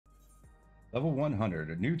Level 100.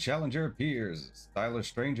 A new challenger appears. A stylish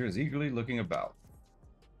stranger is eagerly looking about.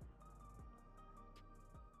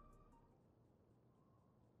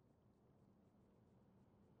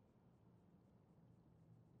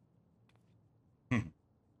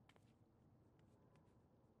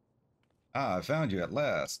 Ah, I found you at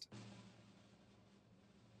last.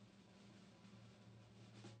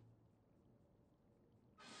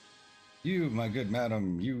 You, my good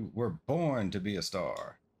madam, you were born to be a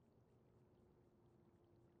star.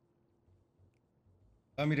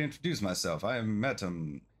 Allow me to introduce myself. I am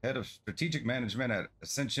Metam, head of strategic management at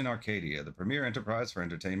Ascension Arcadia, the premier enterprise for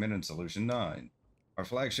entertainment in Solution 9. Our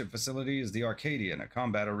flagship facility is the Arcadion, a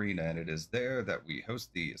combat arena, and it is there that we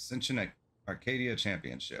host the Ascension Arcadia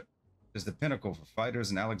Championship. It is the pinnacle for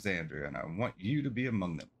fighters in Alexandria, and I want you to be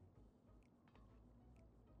among them.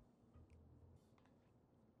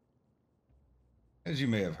 As you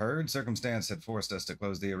may have heard, circumstance had forced us to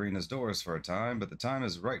close the arena's doors for a time, but the time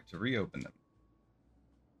is right to reopen them.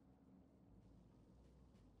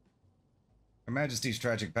 Her Majesty's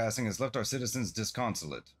tragic passing has left our citizens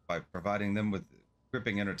disconsolate. By providing them with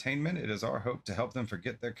gripping entertainment, it is our hope to help them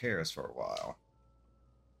forget their cares for a while.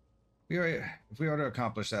 If we are to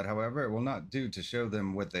accomplish that, however, it will not do to show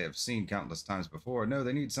them what they have seen countless times before. No,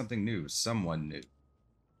 they need something new, someone new.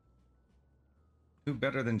 Who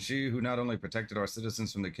better than she, who not only protected our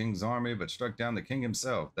citizens from the king's army, but struck down the king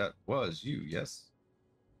himself? That was you, yes?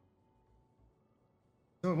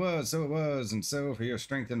 So it was, and so for your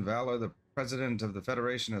strength and valor, the president of the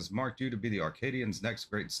Federation has marked you to be the Arcadian's next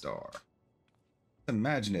great star.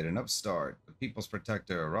 Imagine it, an upstart, the people's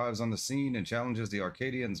protector, arrives on the scene and challenges the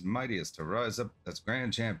Arcadian's mightiest to rise up as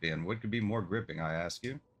grand champion. What could be more gripping, I ask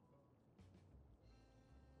you?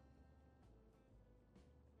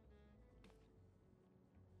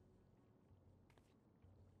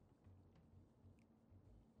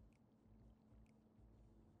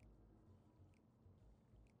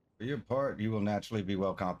 For your part, you will naturally be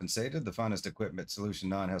well compensated. The finest equipment Solution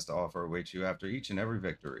 9 has to offer awaits you after each and every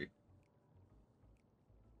victory.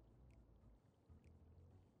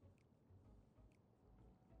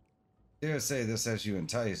 Dare say this has you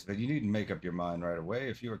enticed, but you needn't make up your mind right away.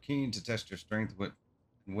 If you are keen to test your strength and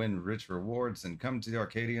win rich rewards, then come to the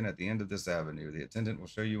Arcadian at the end of this avenue. The attendant will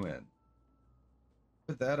show you in.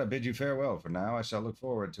 With that, I bid you farewell for now. I shall look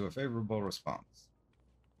forward to a favorable response.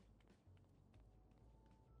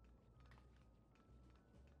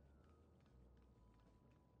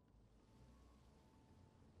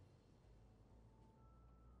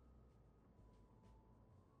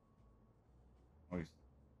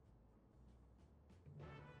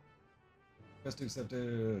 Quest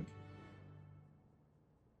accepted.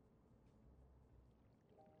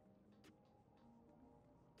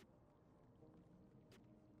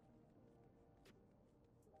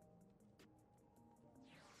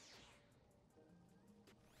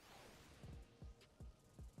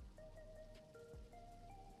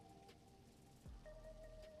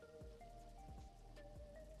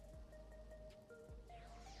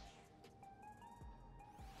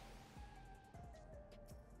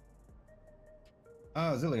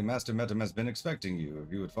 Ah, Zilly, Master Metam has been expecting you.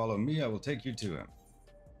 If you would follow me, I will take you to him.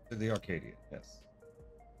 To the Arcadian, yes.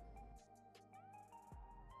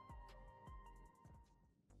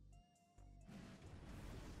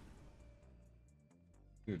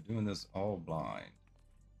 We're doing this all blind.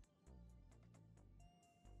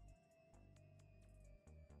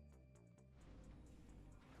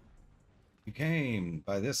 You came.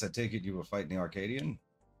 By this, I take it you will fight in the Arcadian?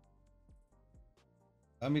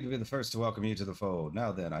 Allow me to be the first to welcome you to the fold.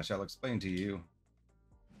 Now then, I shall explain to you.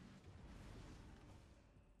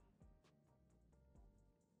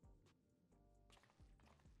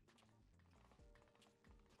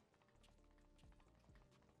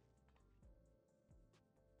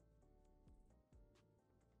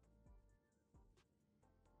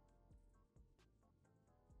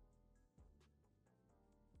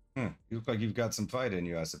 You look like you've got some fight in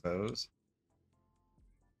you, I suppose.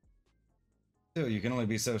 Still, you can only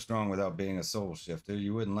be so strong without being a soul shifter.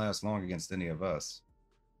 You wouldn't last long against any of us.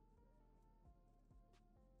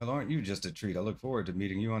 Well, aren't you just a treat? I look forward to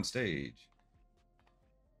meeting you on stage.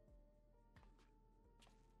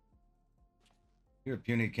 You're a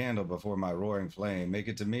puny candle before my roaring flame. Make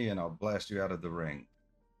it to me and I'll blast you out of the ring.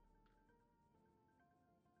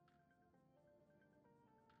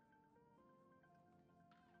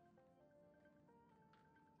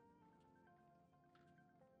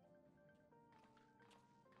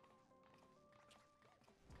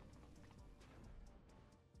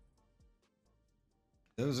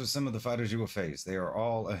 Those are some of the fighters you will face. They are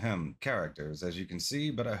all, characters, as you can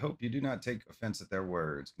see, but I hope you do not take offense at their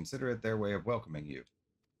words. Consider it their way of welcoming you.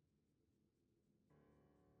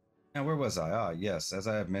 Now, where was I? Ah, yes, as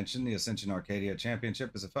I have mentioned, the Ascension Arcadia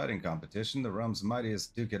Championship is a fighting competition. The realm's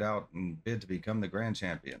mightiest duke it out and bid to become the grand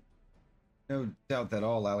champion. No doubt that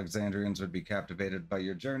all Alexandrians would be captivated by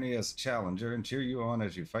your journey as a challenger and cheer you on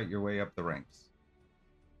as you fight your way up the ranks.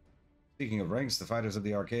 Speaking of ranks, the fighters of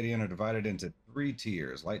the Arcadion are divided into 3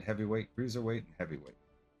 tiers: light heavyweight, cruiserweight, and heavyweight.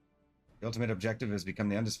 The ultimate objective is to become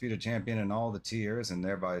the undisputed champion in all the tiers and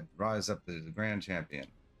thereby rise up to the grand champion.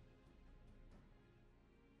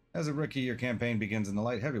 As a rookie, your campaign begins in the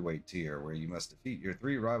light heavyweight tier, where you must defeat your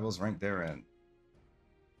 3 rivals ranked therein.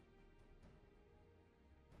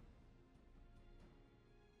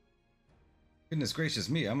 Goodness gracious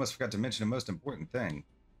me, I almost forgot to mention a most important thing.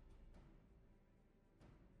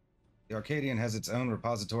 The Arcadion has its own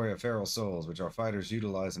repository of feral souls, which our fighters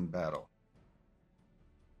utilize in battle.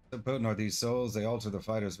 So potent are these souls, they alter the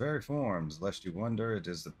fighter's very forms. Lest you wonder, it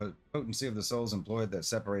is the potency of the souls employed that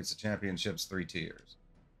separates the championship's 3 tiers.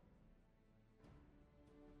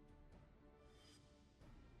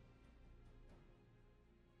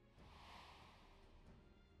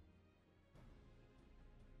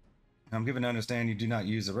 I'm given to understand you do not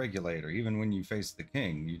use a regulator. Even when you face the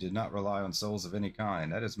king, you did not rely on souls of any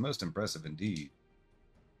kind. That is most impressive indeed.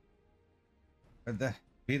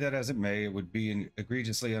 Be that as it may, it would be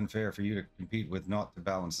egregiously unfair for you to compete with naught to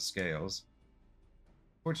balance the scales.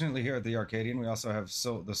 Fortunately, here at the Arcadion, we also have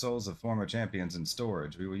the souls of former champions in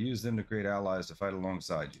storage. We will use them to create allies to fight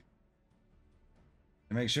alongside you.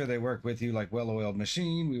 To make sure they work with you like well-oiled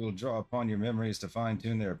machine, we will draw upon your memories to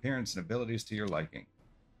fine-tune their appearance and abilities to your liking.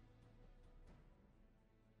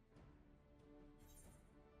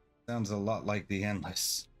 Sounds a lot like the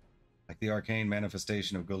Endless, like the arcane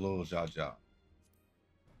manifestation of Golul Jaja.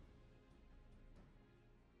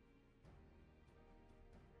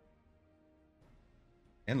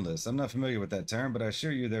 Endless. I'm not familiar with that term, but I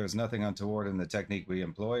assure you there is nothing untoward in the technique we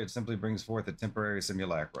employ. It simply brings forth a temporary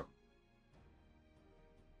simulacrum.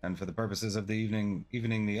 And for the purposes of the evening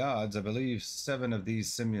the odds, I believe 7 of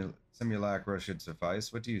these simulacra should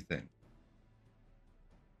suffice. What do you think?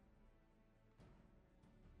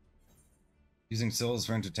 Using souls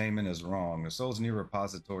for entertainment is wrong. The souls in your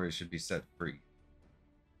repository should be set free.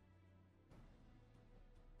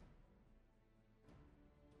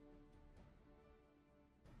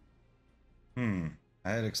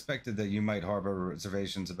 I had expected that you might harbor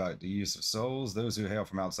reservations about the use of souls. Those who hail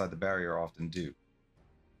from outside the barrier often do.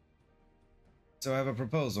 So I have a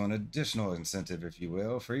proposal, an additional incentive, if you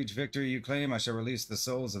will. For each victory you claim, I shall release the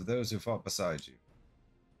souls of those who fought beside you.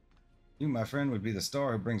 You, my friend, would be the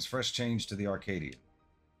star who brings fresh change to the Arcadion.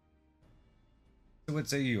 So what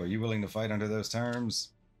say you? Are you willing to fight under those terms?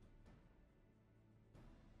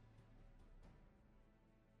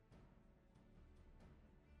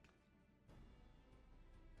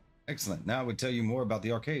 Excellent. Now I would tell you more about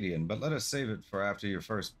the Arcadion, but let us save it for after your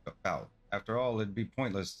first bout. After all, it'd be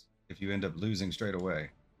pointless if you end up losing straight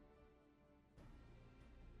away.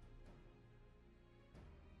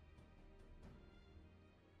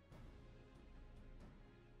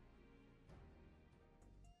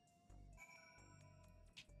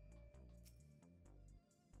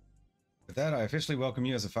 With that, I officially welcome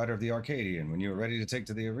you as a fighter of the Arcadion. When you are ready to take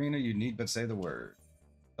to the arena, you need but say the word.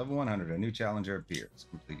 Level 100, a new challenger appears.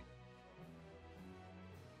 Complete.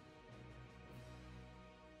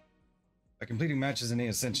 By completing matches in the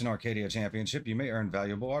Ascension Arcadia Championship, you may earn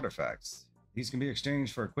valuable artifacts. These can be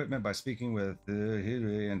exchanged for equipment by speaking with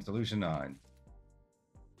in Solution 9.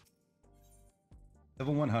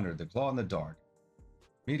 Level 100, the Claw in the Dark.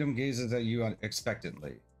 Medium gazes at you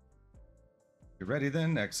expectantly. You're ready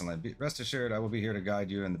then? Excellent. Rest assured, I will be here to guide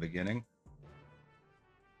you in the beginning.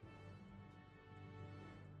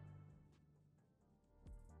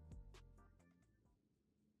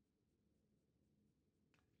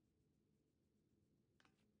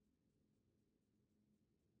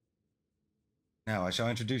 Now, I shall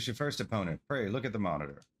introduce your first opponent. Pray, look at the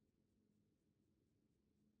monitor.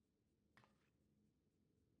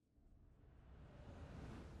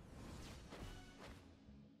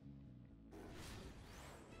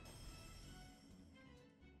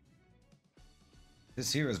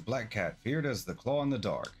 This here is Black Cat, feared as the Claw in the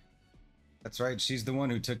Dark. That's right, she's the one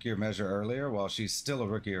who took your measure earlier. While she's still a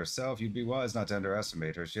rookie herself, you'd be wise not to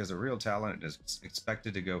underestimate her. She has a real talent and is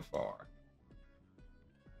expected to go far.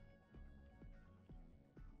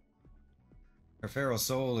 Her feral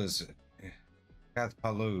soul is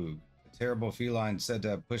Kathpalug, a terrible feline said to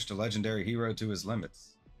have pushed a legendary hero to his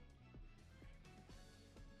limits.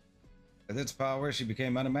 With its power, she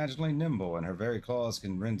became unimaginably nimble, and her very claws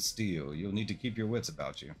can rend steel. You'll need to keep your wits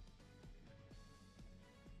about you.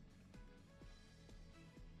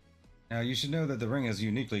 Now, you should know that the ring is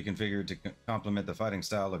uniquely configured to complement the fighting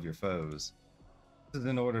style of your foes. This is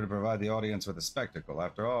in order to provide the audience with a spectacle.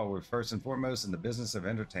 After all, we're first and foremost in the business of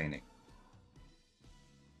entertaining.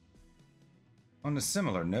 On a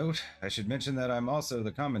similar note, I should mention that I'm also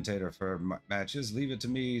the commentator for matches. Leave it to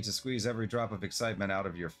me to squeeze every drop of excitement out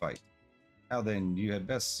of your fight. Now then, you had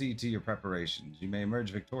best see to your preparations. You may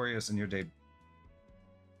emerge victorious in your debut.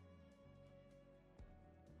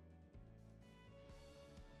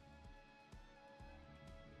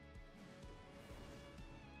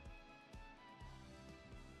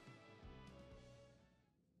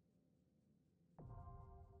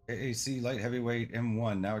 AAC Light Heavyweight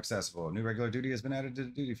M1 now accessible. New regular duty has been added to the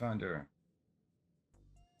duty finder.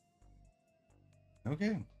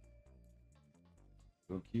 Okay.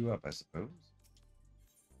 We'll queue up, I suppose.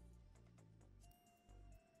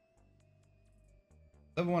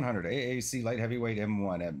 Level 100, AAC Light Heavyweight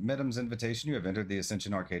M1. At Medam's invitation, you have entered the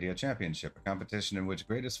Ascension Arcadia Championship, a competition in which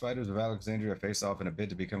greatest fighters of Alexandria face off in a bid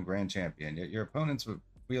to become Grand Champion. Yet your opponents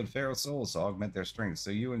wield feral souls to augment their strength,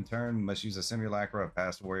 so you in turn must use a simulacra of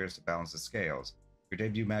past warriors to balance the scales. Your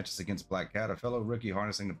debut match is against Black Cat, a fellow rookie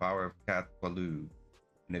harnessing the power of Cat Qualu.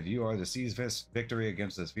 And if you are to seize victory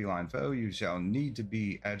against this feline foe, you shall need to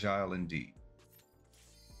be agile indeed.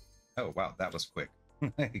 Oh, wow, that was quick.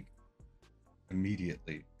 Like,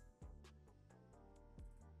 immediately.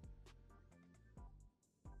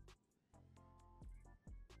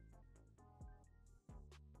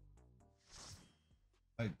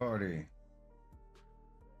 Light party.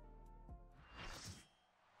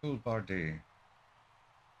 Cool party.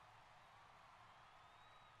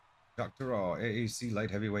 Dr. Raw, AAC Light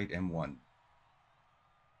Heavyweight M1.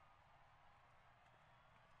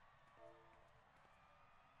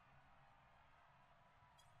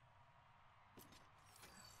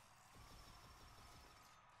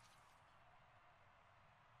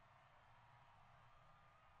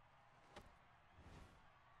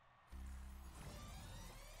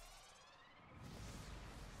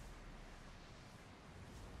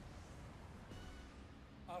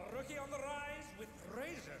 A rookie on the rise with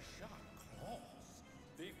razor-sharp claws.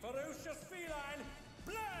 The ferocious feline,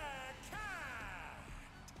 Black Cat!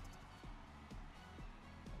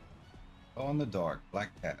 On the dark, Black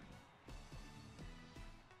Cat.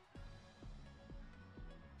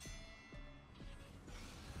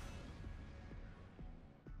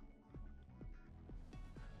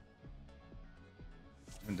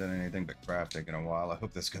 Haven't done anything but crafting in a while. I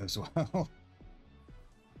hope this goes well.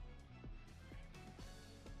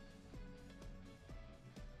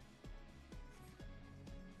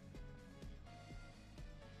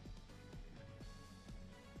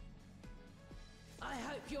 I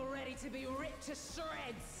hope you're ready to be ripped to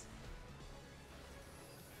shreds!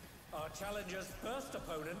 Our challenger's first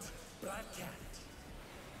opponent, Black Cat.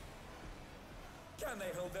 Can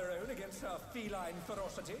they hold their own against our feline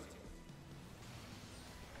ferocity?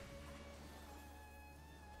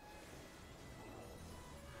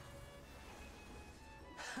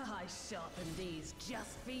 I sharpened these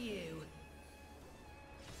just for you.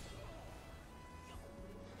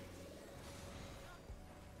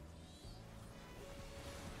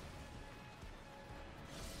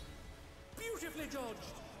 Beautifully dodged!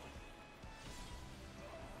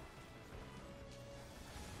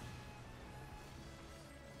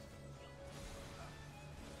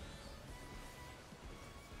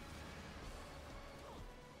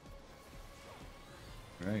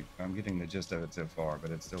 Right, I'm getting the gist of it so far,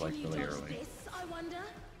 but it's still like Can you really dodge early. this, I wonder?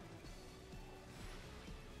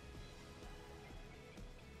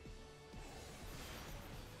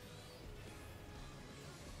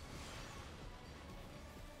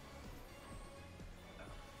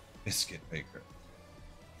 Biscuit Baker.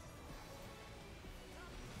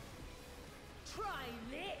 Try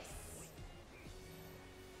this!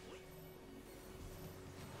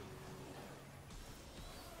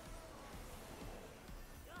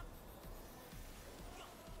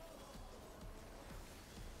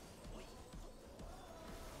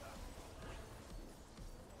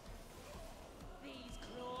 These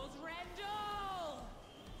claws rendle!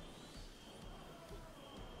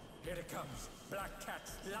 Here it comes, Black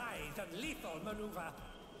Cat's lithe and lethal maneuver.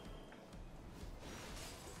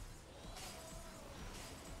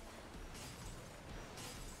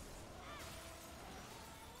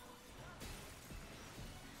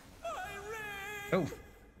 Oh!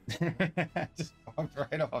 Just walked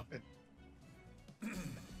right off it.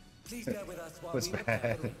 Please bear with us while What's we repair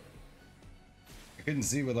bad? the ring. I couldn't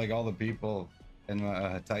see with like all the people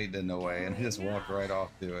and tightened in the way, and just walked right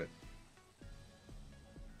off to it.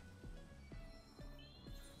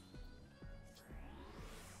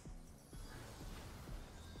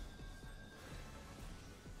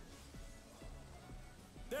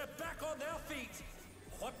 They're back on their feet.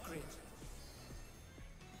 What grit?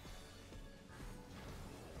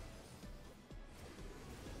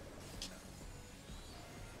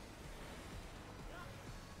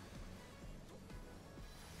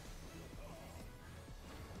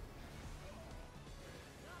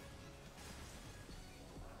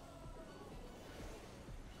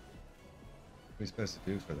 What are we supposed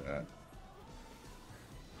to do for that?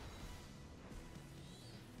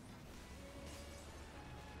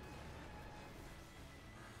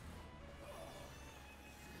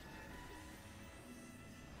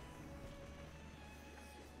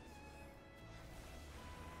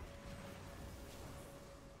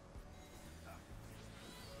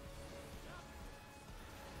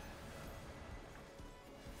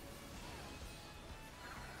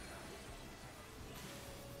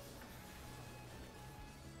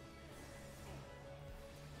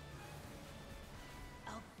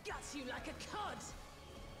 I'll gut you like a cod!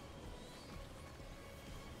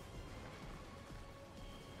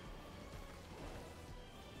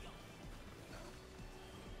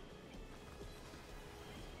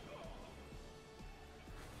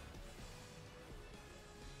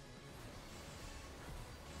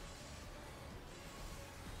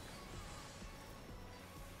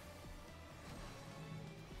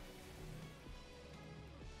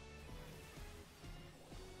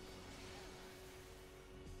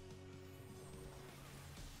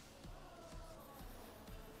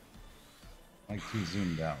 Like too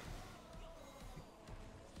zoomed out.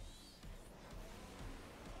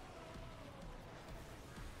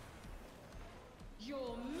 You're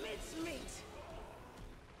mincemeat!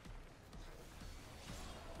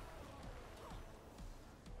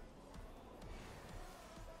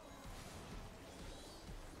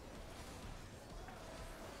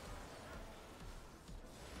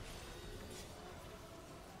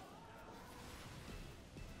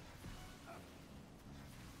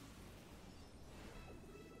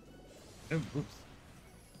 Oh, whoops.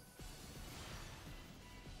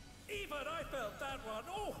 Even I felt that one.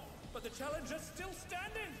 Oh, but the challenger's still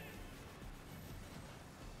standing.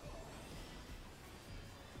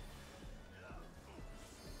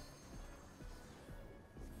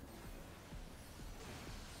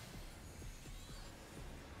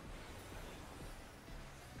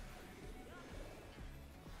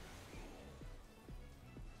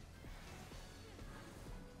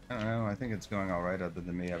 I don't know. I think it's going all right, other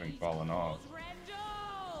than me having fallen off.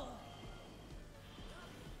 Randall!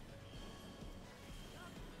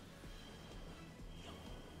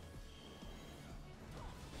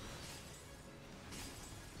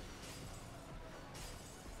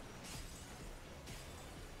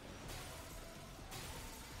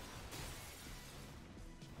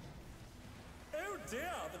 Oh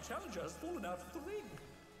dear, the challenger has fallen out of the ring.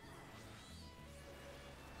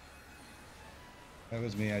 That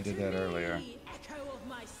was me. I did that earlier. Me, echo of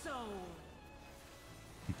my soul!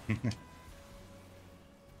 They're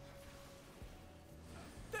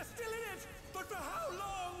still in it, but for how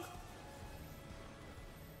long?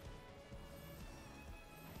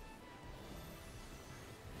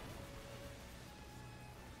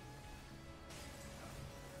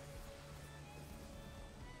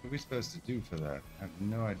 What are we supposed to do for that? I have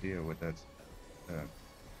no idea what that's. What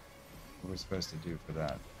we're supposed to do for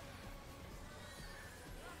that.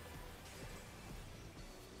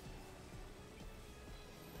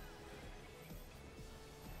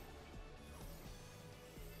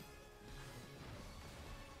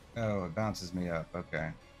 Oh, it bounces me up.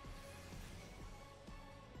 Okay.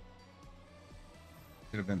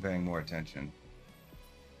 Should have been paying more attention.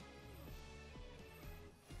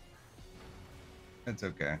 It's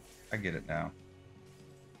okay. I get it now.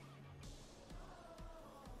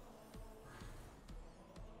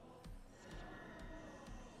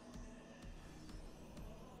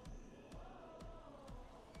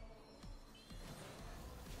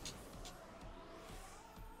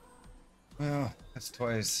 Well, that's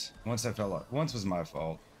twice. Once I fell off. Once was my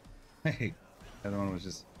fault. Hey, the other one was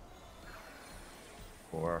just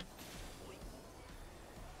 4.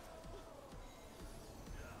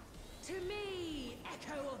 To me,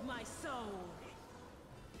 echo of my soul!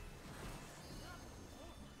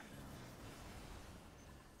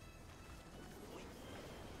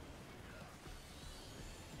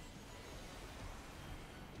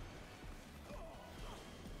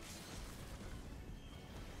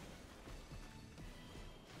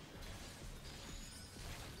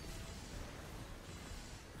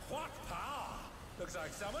 Looks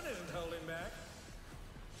like someone isn't holding back.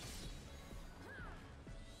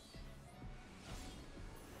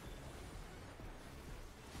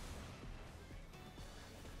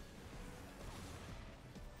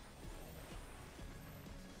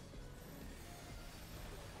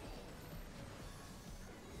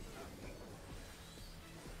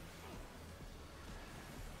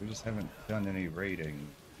 We just haven't done any raiding.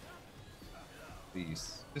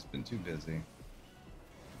 Please, just been too busy.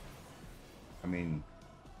 I mean,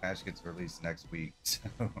 patch gets released next week, so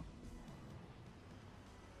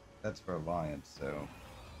that's for Alliance, so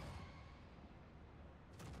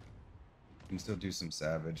you can still do some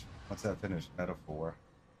Savage. Once that finished, Metaphor.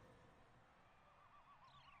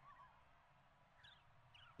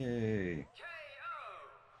 Yay!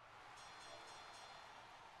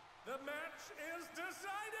 The match is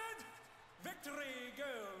decided! Victory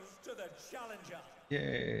goes to the challenger!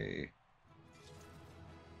 Yay!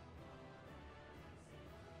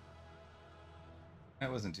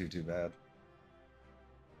 That wasn't too bad.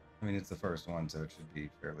 I mean, it's the first one, so it should be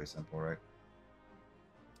fairly simple, right?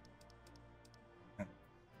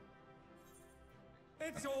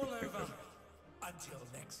 It's all over. Until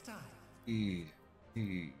next time. I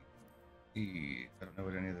don't know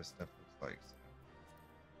what any of this stuff looks like. So.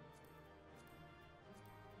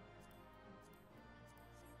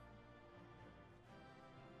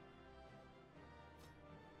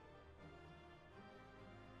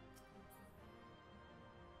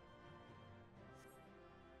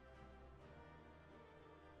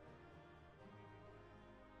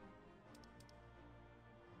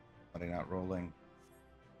 Are they not rolling?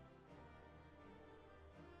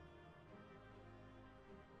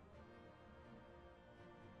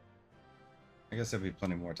 I guess there'll be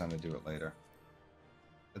plenty more time to do it later.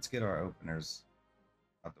 Let's get our openers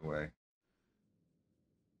out the way.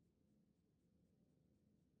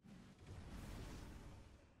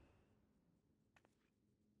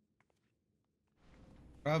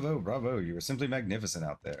 Bravo, bravo, you were simply magnificent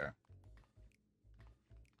out there.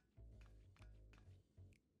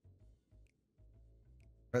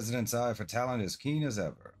 President's eye for talent is keen as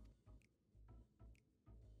ever.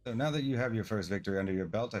 So now that you have your first victory under your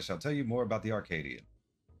belt, I shall tell you more about the Arcadion.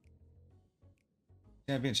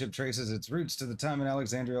 Championship traces its roots to the time in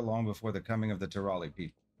Alexandria long before the coming of the Tirali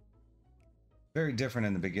people. Very different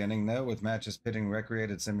in the beginning, though, with matches pitting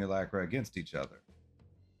recreated simulacra against each other.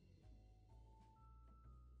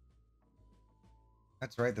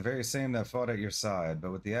 That's right, the very same that fought at your side,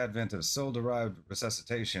 but with the advent of soul-derived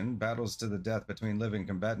resuscitation, battles to the death between living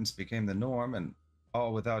combatants became the norm, and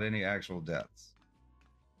all without any actual deaths.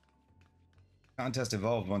 The contest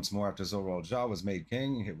evolved once more after Zorwal Jah was made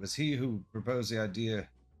king. It was he who proposed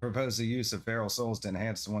the use of feral souls to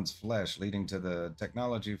enhance one's flesh, leading to the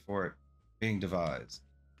technology for it being devised.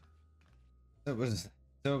 So it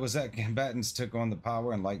was that combatants took on the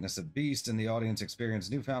power and likeness of beast, and the audience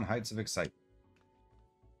experienced newfound heights of excitement.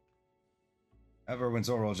 However, when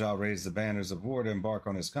Zorwal Jah raised the banners of war to embark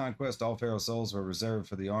on his conquest, all feral souls were reserved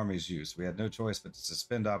for the army's use. We had no choice but to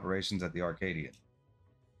suspend operations at the Arcadion.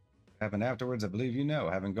 What happened afterwards, I believe you know.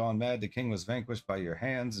 Having gone mad, the king was vanquished by your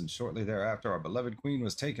hands, and shortly thereafter our beloved queen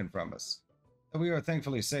was taken from us. But we are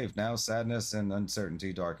thankfully safe now. Sadness and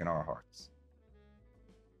uncertainty darken our hearts.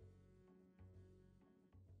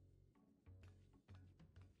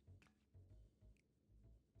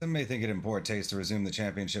 Some may think it in poor taste to resume the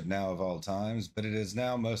championship now of all times, but it is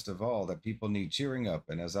now most of all that people need cheering up,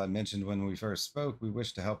 and as I mentioned when we first spoke, we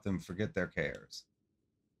wish to help them forget their cares.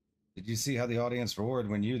 Did you see how the audience roared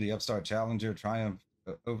when you, the upstart challenger, triumphed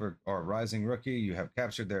over our rising rookie? You have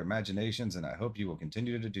captured their imaginations, and I hope you will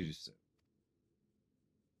continue to do so.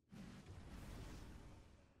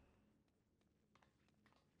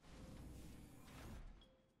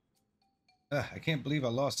 I can't believe I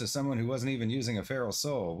lost to someone who wasn't even using a feral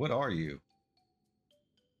soul. What are you?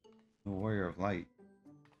 A warrior of light.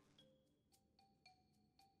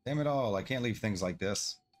 Damn it all, I can't leave things like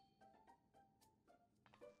this.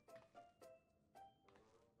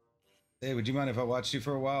 Hey, would you mind if I watched you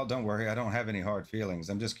for a while? Don't worry, I don't have any hard feelings.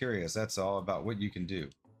 I'm just curious, that's all, about what you can do.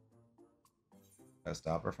 Can I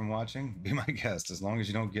stop her from watching? Be my guest, as long as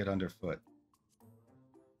you don't get underfoot.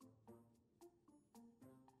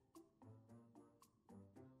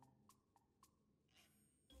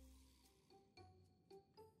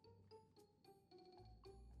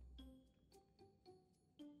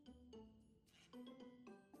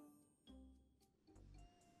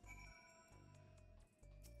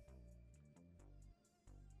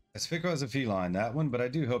 As fickle as a feline, that one, but I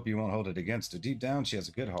do hope you won't hold it against her. Deep down, she has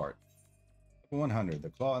a good heart. 100, the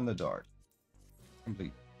claw and the dart.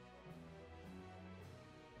 Complete.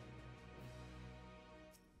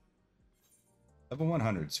 Level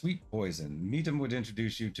 100, Sweet Poison. Meet him would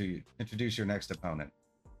introduce your next opponent.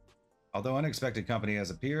 Although unexpected company has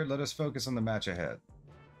appeared, let us focus on the match ahead.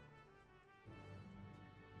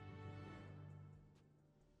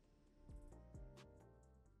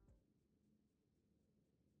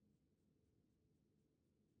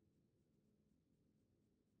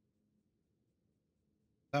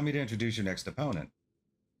 Allow me to introduce your next opponent.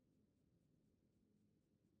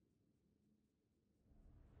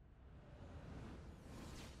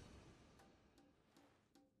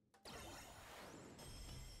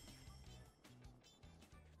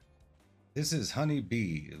 This is Honey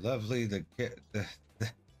Bee, lovely, the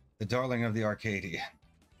darling of the Arcadion.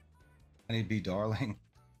 Honey Bee darling.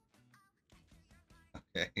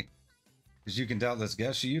 Okay. As you can doubtless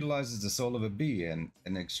guess, she utilizes the soul of a bee, and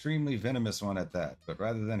an extremely venomous one at that. But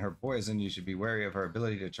rather than her poison, you should be wary of her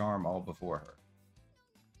ability to charm all before her.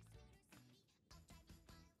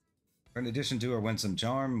 In addition to her winsome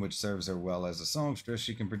charm, which serves her well as a songstress,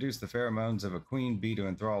 she can produce the pheromones of a queen bee to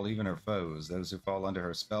enthrall even her foes. Those who fall under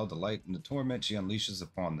her spell delight in the torment she unleashes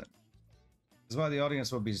upon them. This is why the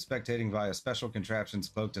audience will be spectating via special contraptions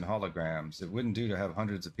cloaked in holograms. It wouldn't do to have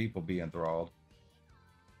hundreds of people be enthralled.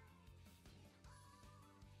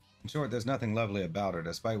 In short, there's nothing lovely about her,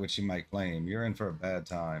 despite what she might claim. You're in for a bad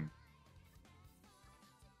time.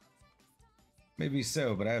 Maybe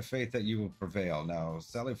so, but I have faith that you will prevail. Now,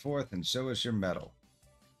 sally forth and show us your mettle.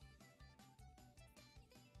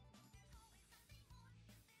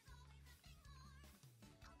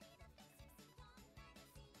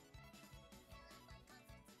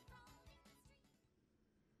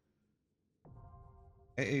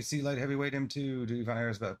 AAC Light Heavyweight M2 duty fire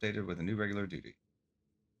has been updated with a new regular duty.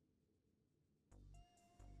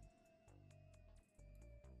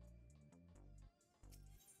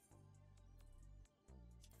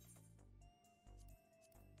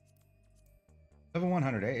 Level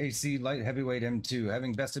 100, AAC Light Heavyweight M2.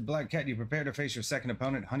 Having bested Black Cat, you prepare to face your second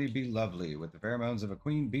opponent, Honeybee Lovely. With the pheromones of a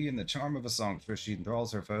queen bee and the charm of a songstress, she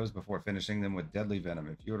enthralls her foes before finishing them with deadly venom.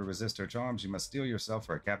 If you are to resist her charms, you must steel yourself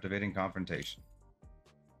for a captivating confrontation.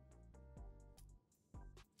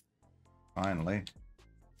 Finally.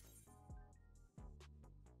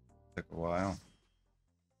 Took a while.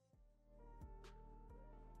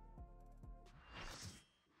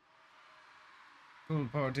 Cool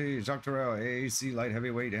party, Dawntrail, AAC Light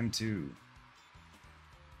Heavyweight M2.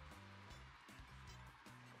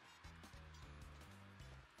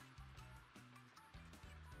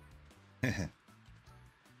 Okay,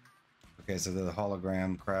 so they're the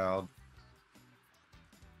hologram crowd.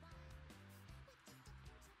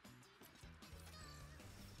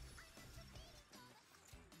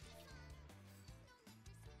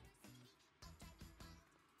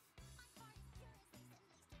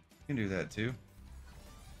 You can do that too.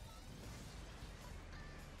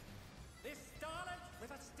 This starlet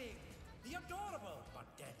with a sting. The adorable but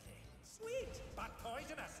deadly. Sweet but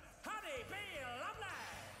poisonous. Honey Bee Lovely.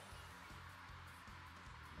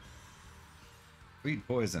 Sweet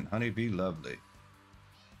poison, Honeybee Lovely.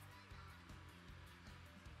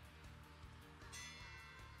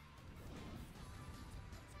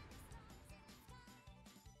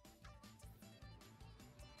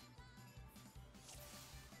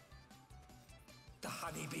 The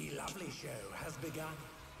Honey Bee Lovely show has begun.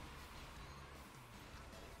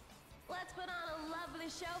 Let's put on a lovely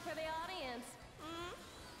show for the audience. Hmm?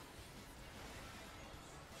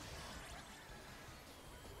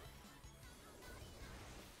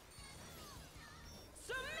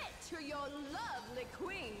 Submit to your lovely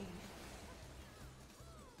queen.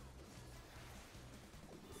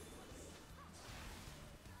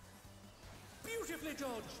 Beautifully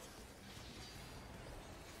dodged.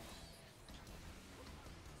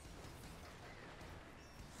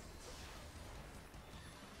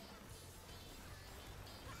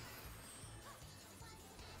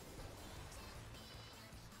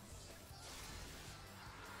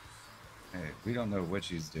 Hey, we don't know what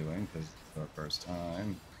she's doing because it's our first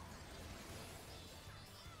time.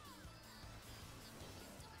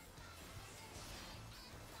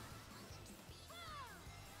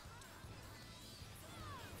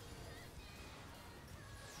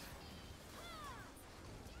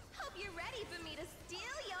 Hope you're ready for me to steal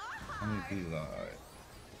your heart. Honeybee Live.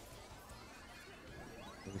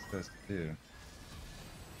 What are we supposed to do?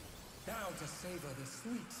 Now to savor the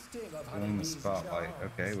sweet sting of Doing the Honeybee's spotlight.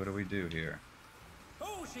 charms. Okay, what do we do here?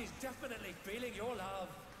 Oh, she's definitely feeling your love.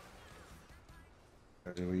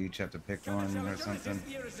 Or do we each have to pick Can I one tell or you, something? resist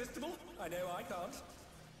the irresistible? I know I can't.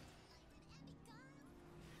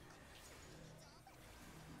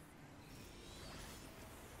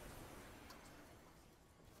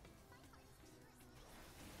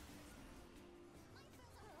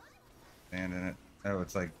 sand in it. Oh,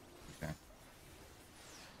 it's like, okay.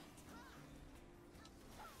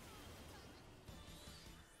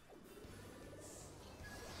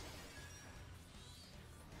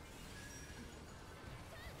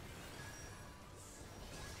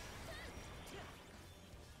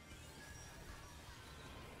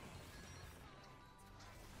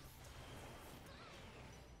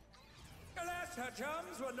 Alas, her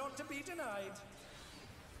charms were not to be denied.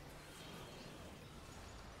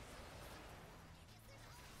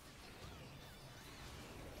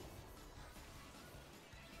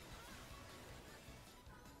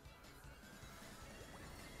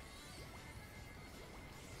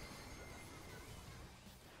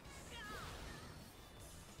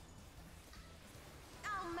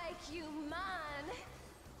 I'll make you mine.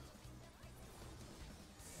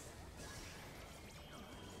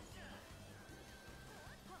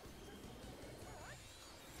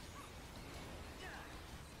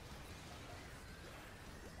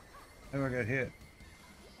 Oh, I got hit.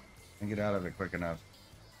 And get out of it quick enough.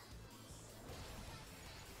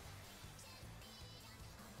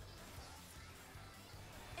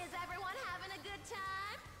 Is everyone having a good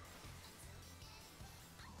time?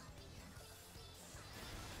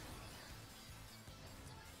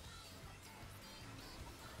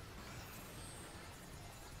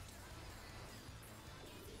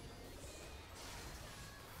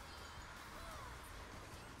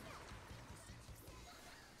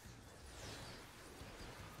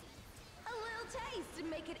 A little taste to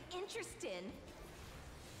make it interesting.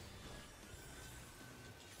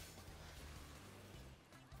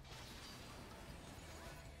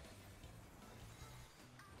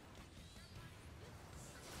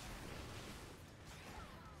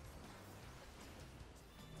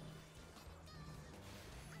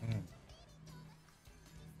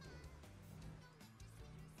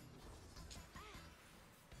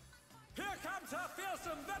 Here comes her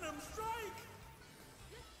fearsome venom strike!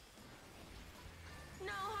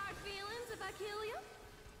 No hard feelings if I kill you?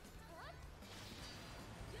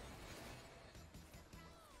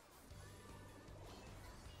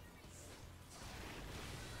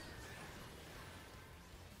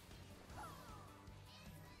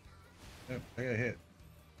 Oh, I got hit.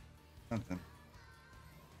 Something.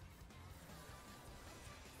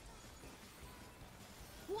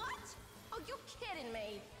 What? Are you kidding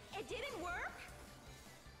me? It didn't work?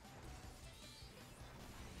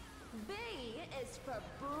 B is for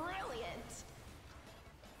brilliant.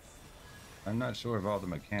 I'm not sure of all the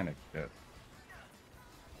mechanics yet.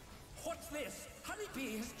 What's this?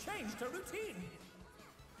 Honeybee has changed her routine.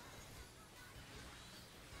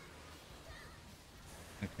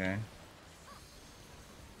 Okay.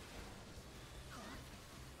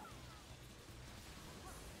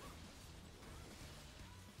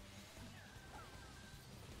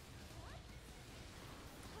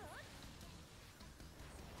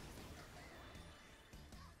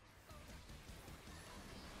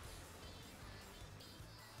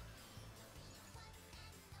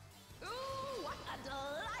 Ooh, what a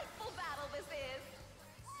delightful battle this is!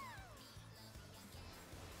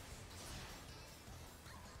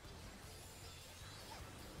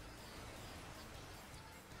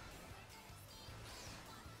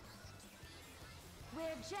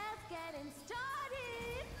 We're just getting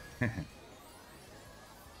started!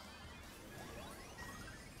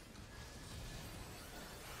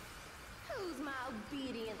 Who's my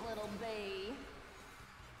obedient little bee?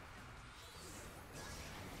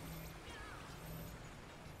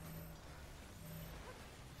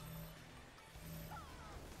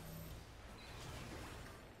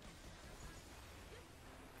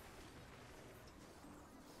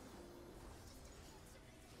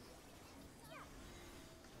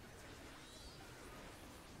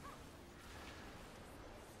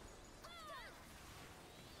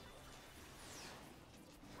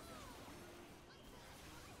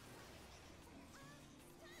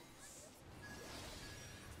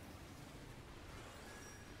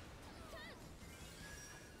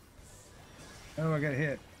 Oh, I got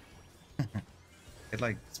hit. It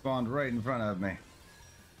like spawned right in front of me.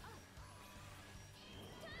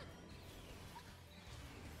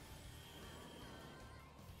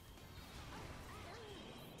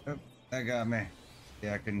 Oh, that got me.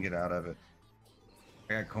 Yeah, I couldn't get out of it.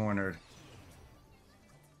 I got cornered.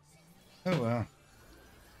 Oh well.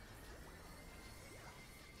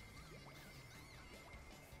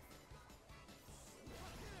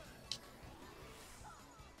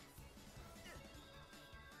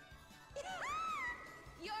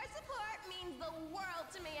 Your support means the world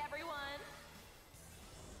to me, everyone!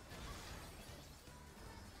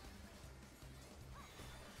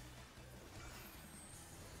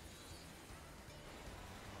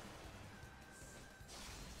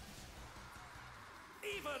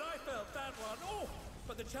 Even I felt that one. Oh,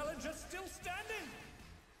 but the challenger's still standing.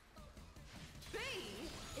 B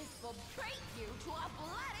is for break you to a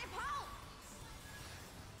bloody pulp.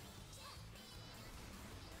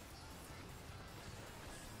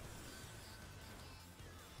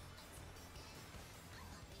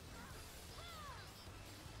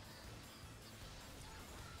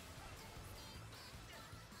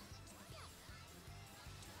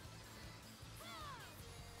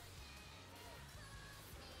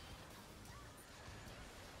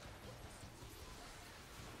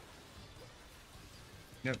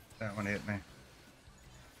 Yep, that one hit me.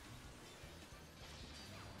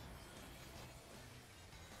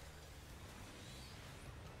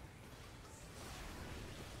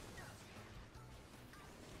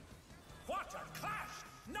 What a clash!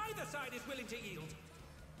 Neither side is willing to yield.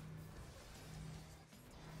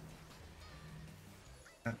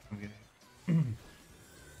 That one get hit.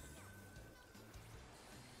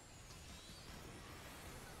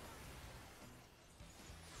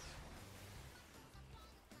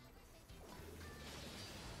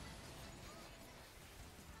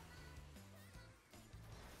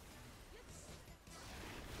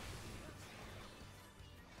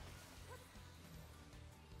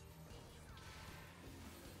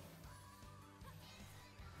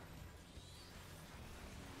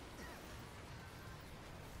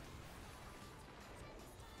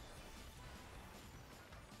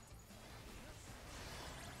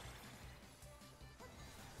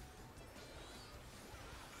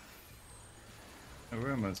 Oh,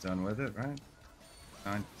 we're almost done with it, right?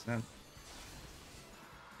 9%.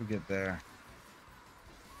 We'll get there.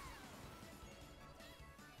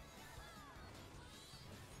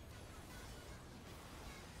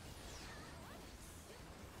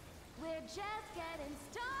 We're just getting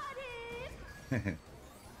started.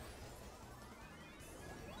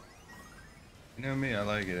 You know me, I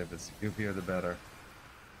like it. If it's goofier, the better.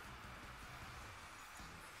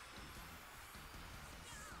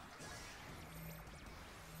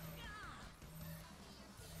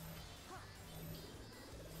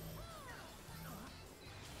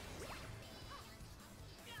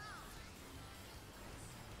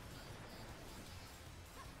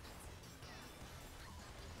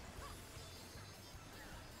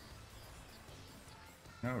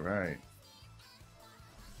 All right.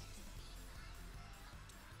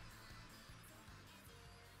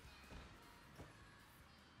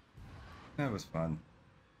 That was fun.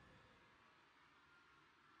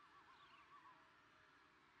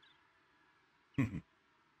 The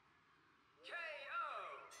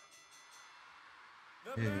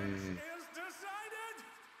match is decided.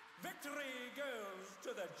 Victory goes to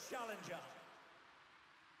the challenger.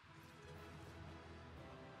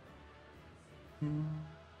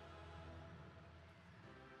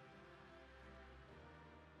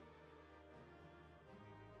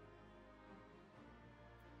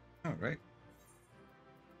 All right.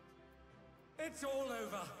 It's all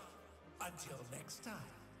over. Until next time.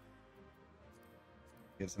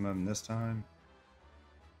 Get some of them this time.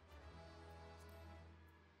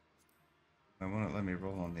 I won't let me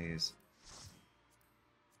roll on these.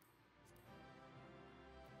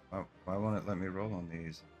 Why won't it let me roll on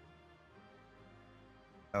these?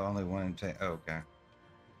 Oh, only one in 10. Oh, okay.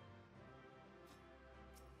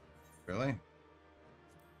 Really?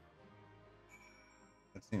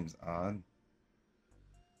 That seems odd.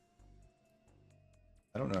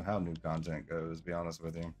 I don't know how new content goes, to be honest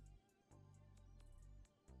with you.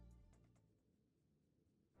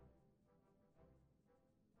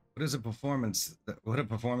 What a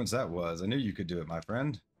performance that was. I knew you could do it, my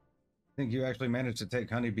friend. I think you actually managed to take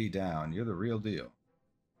Honeybee down. You're the real deal.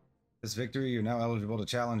 This victory, you're now eligible to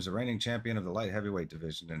challenge the reigning champion of the light heavyweight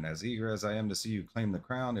division, and as eager as I am to see you claim the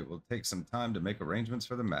crown, it will take some time to make arrangements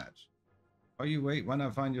for the match. While you wait, why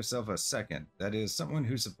not find yourself a second? That is, someone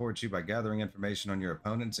who supports you by gathering information on your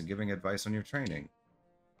opponents and giving advice on your training.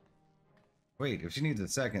 Wait, if she needs a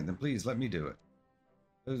second, then please let me do it.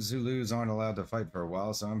 Those who lose aren't allowed to fight for a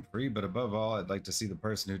while, so I'm free, but above all, I'd like to see the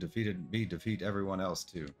person who defeated me defeat everyone else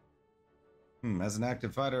too. As an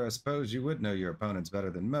active fighter, I suppose you would know your opponents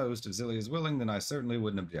better than most. If Zilly is willing, then I certainly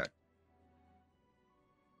wouldn't object.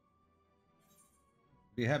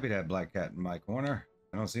 Be happy to have Black Cat in my corner.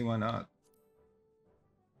 I don't see why not.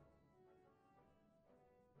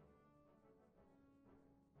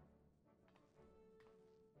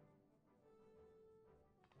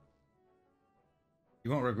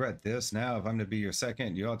 You won't regret this. Now, if I'm to be your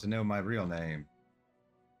second, you ought to know my real name.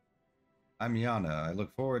 I'm Yana. I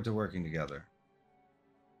look forward to working together.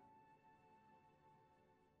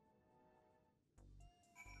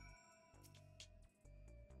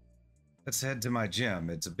 Let's head to my gym.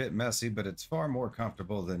 It's a bit messy, but it's far more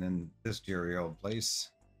comfortable than in this dreary old place.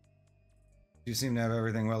 You seem to have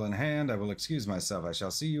everything well in hand. I will excuse myself. I shall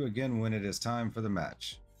see you again when it is time for the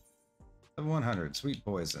match. Level 100, Sweet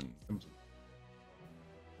Poison. Complete.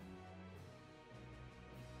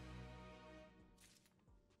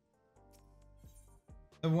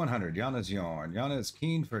 Level 100, Yana's Yarn. Yana is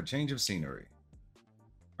keen for a change of scenery.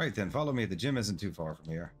 Right then, follow me. The gym isn't too far from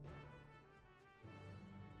here.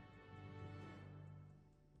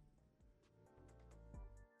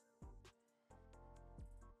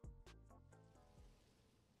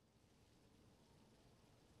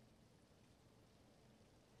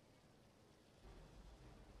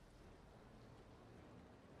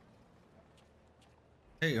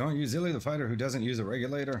 Hey, aren't you Zilly, the fighter who doesn't use a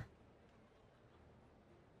regulator?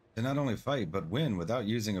 To not only fight, but win without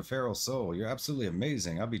using a feral soul. You're absolutely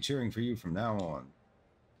amazing. I'll be cheering for you from now on.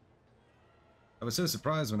 I was so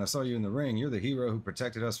surprised when I saw you in the ring. You're the hero who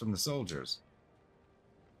protected us from the soldiers.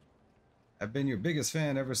 I've been your biggest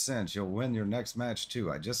fan ever since. You'll win your next match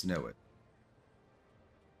too. I just know it.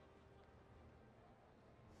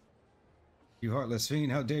 You heartless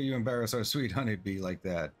fiend, how dare you embarrass our sweet honeybee like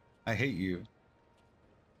that? I hate you.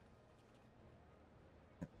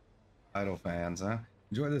 Idle fans, huh?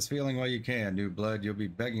 Enjoy this feeling while you can, new blood. You'll be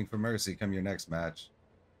begging for mercy come your next match.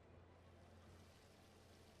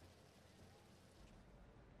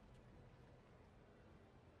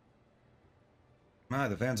 My,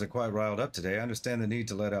 the fans are quite riled up today. I understand the need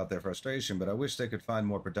to let out their frustration, but I wish they could find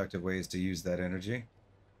more productive ways to use that energy.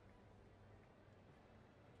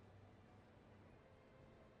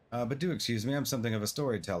 But do excuse me, I'm something of a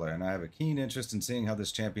storyteller, and I have a keen interest in seeing how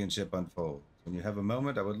this championship unfolds. When you have a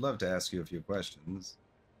moment, I would love to ask you a few questions.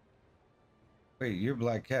 Wait, you're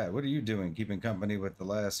Black Cat. What are you doing, keeping company with the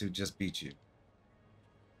lass who just beat you?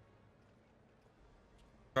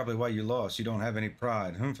 Probably why you lost. You don't have any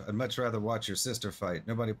pride. Humph, I'd much rather watch your sister fight.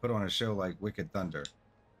 Nobody put on a show like Wicked Thunder.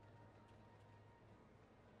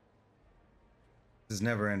 This is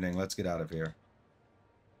never ending. Let's get out of here.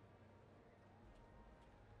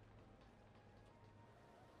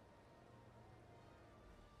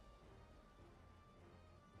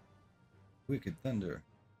 Wicked Thunder.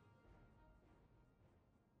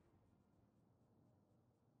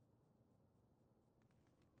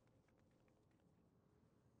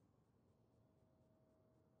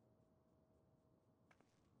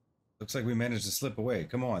 Looks like we managed to slip away.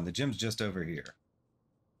 Come on, the gym's just over here.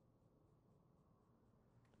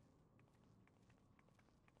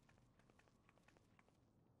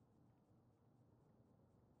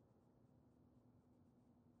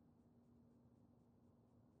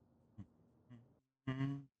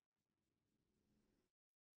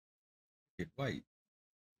 Get white.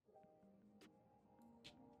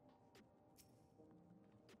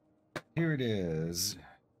 Here it is.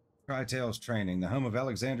 Tri-Tails Training, the home of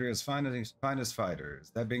Alexandria's finest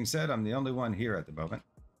fighters. That being said, I'm the only one here at the moment.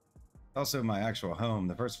 Also my actual home.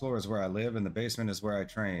 The first floor is where I live, and the basement is where I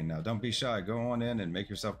train. Now don't be shy. Go on in and make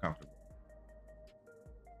yourself comfortable.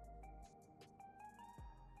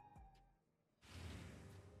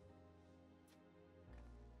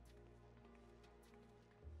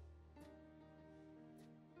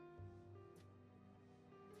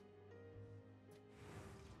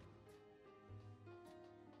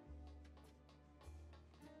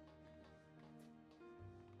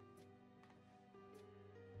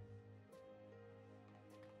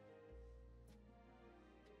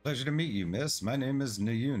 Pleasure to meet you, miss. My name is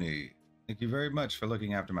Nayuni. Thank you very much for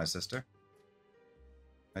looking after my sister.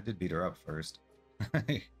 I did beat her up first.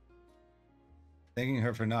 Thanking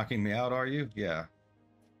her for knocking me out, are you? Yeah.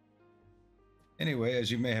 Anyway,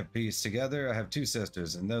 as you may have pieced together, I have two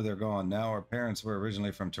sisters, and though they're gone now, our parents were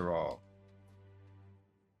originally from Tyrol.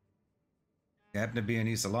 They happened to be in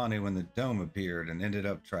Isolani when the dome appeared and ended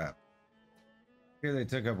up trapped. Here they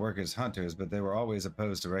took up work as hunters, but they were always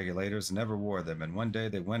opposed to regulators and never wore them, and one day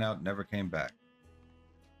they went out and never came back.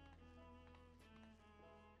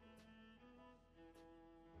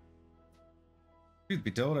 Truth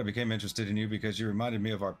be told, I became interested in you because you reminded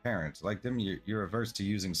me of our parents. Like them, you're averse to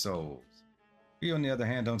using souls. We, on the other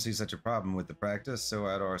hand, don't see such a problem with the practice, so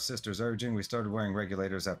at our sister's urging, we started wearing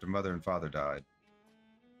regulators after Mother and Father died.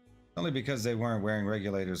 Only because they weren't wearing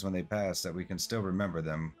regulators when they passed that we can still remember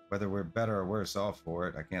them. Whether we're better or worse off for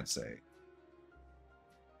it, I can't say.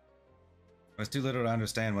 I was too little to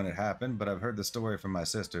understand when it happened, but I've heard the story from my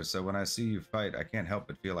sister, so when I see you fight, I can't help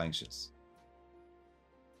but feel anxious.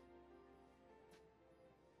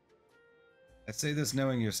 I say this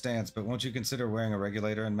knowing your stance, but won't you consider wearing a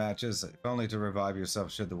regulator in matches, if only to revive yourself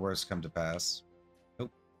should the worst come to pass?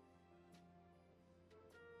 Nope.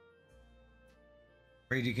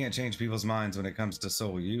 Afraid you can't change people's minds when it comes to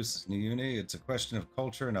soul use, Niuni. It's a question of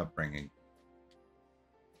culture and upbringing.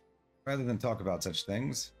 Rather than talk about such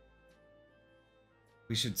things,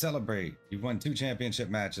 we should celebrate. You've won 2 championship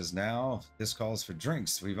matches now. This calls for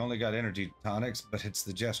drinks. We've only got energy tonics, but it's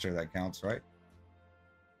the gesture that counts, right?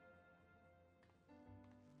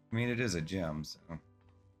 I mean, it is a gym, so...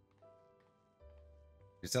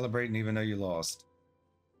 You're celebrating even though you lost.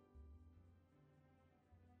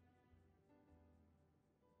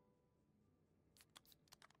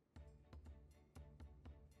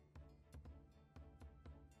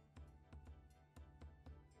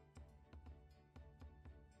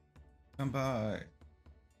 Come by.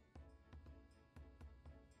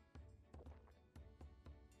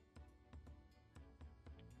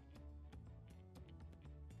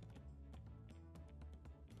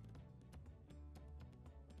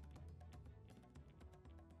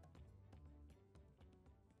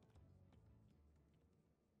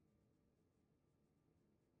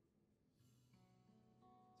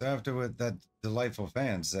 So after what that delightful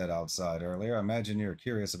fan said outside earlier, I imagine you're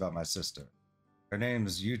curious about my sister. Her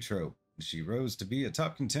name's Eutrope. She rose to be a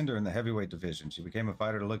top contender in the heavyweight division. She became a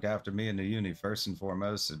fighter to look after me in the uni first and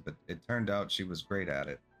foremost, but it turned out she was great at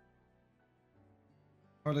it.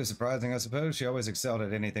 Hardly surprising, I suppose. She always excelled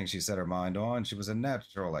at anything she set her mind on. She was a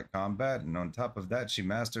natural at combat, and on top of that, she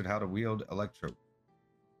mastered how to wield electro.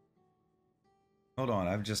 Hold on,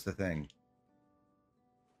 I have just the thing.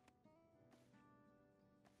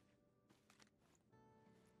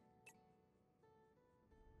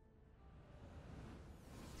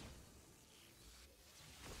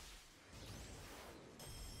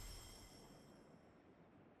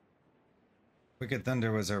 Wicked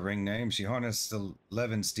Thunder was her ring name. She harnessed the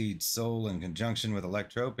Levensteed's soul in conjunction with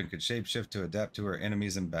Electrope and could shapeshift to adapt to her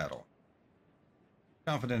enemies in battle.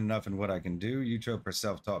 Confident enough in what I can do, Eutrope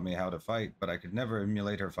herself taught me how to fight, but I could never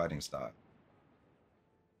emulate her fighting style.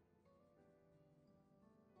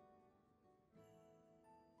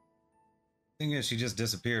 Thing is, she just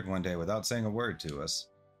disappeared one day without saying a word to us.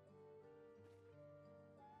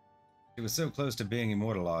 She was so close to being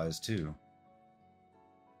immortalized, too.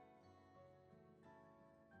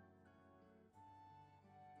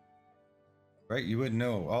 Right, you wouldn't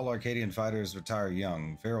know. All Arcadian fighters retire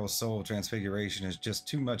young. Feral soul transfiguration is just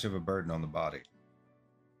too much of a burden on the body.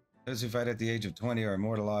 Those who fight at the age of 20 are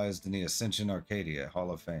immortalized in the Ascension Arcadia Hall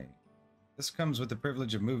of Fame. This comes with the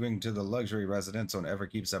privilege of moving to the luxury residence on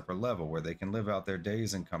Everkeep's upper level, where they can live out their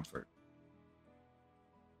days in comfort.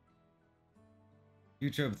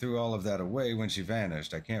 Eutrope threw all of that away when she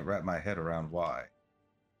vanished. I can't wrap my head around why.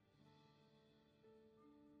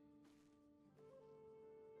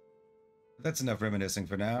 That's enough reminiscing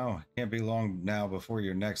for now. Can't be long now before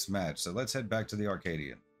your next match, so let's head back to the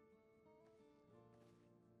Arcadion.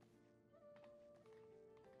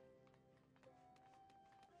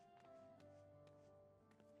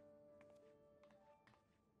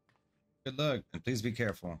 Good luck, and please be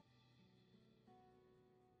careful.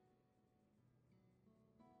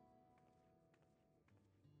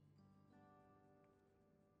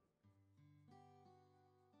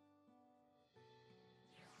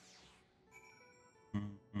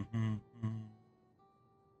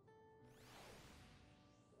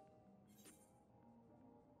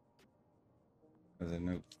 There's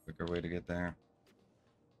no quicker way to get there.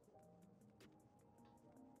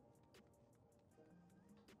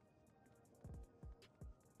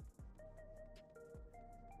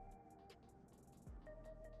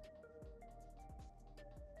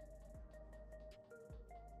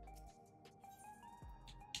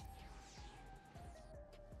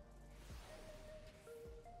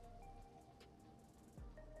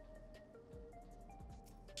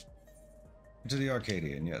 To the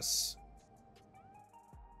Arcadion, yes.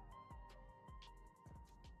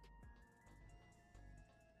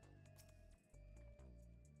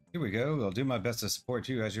 Here we go. I'll do my best to support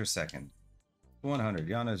you as your second. 100,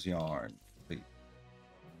 Yana's Yarn. Complete.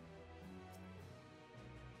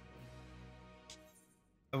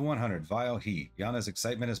 Of 100, Vile Heat. Yana's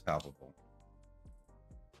excitement is palpable.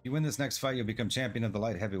 If you win this next fight, you'll become champion of the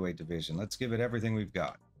light heavyweight division. Let's give it everything we've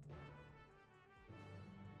got.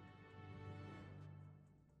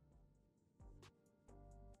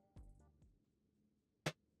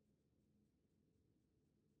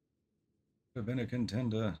 Have been a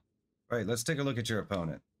contender. All right, let's take a look at your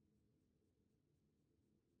opponent.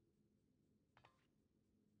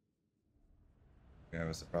 We have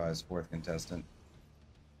a surprise 4th contestant.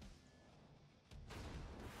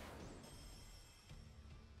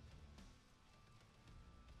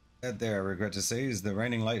 That there, I regret to say, is the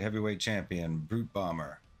reigning light heavyweight champion, Brute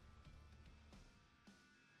Bomber.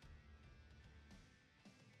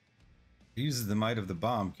 He uses the might of the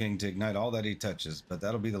Bomb King to ignite all that he touches, but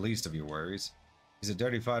that'll be the least of your worries. He's a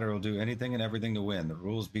dirty fighter who'll do anything and everything to win. The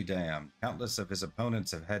rules be damned. Countless of his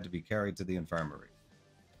opponents have had to be carried to the infirmary.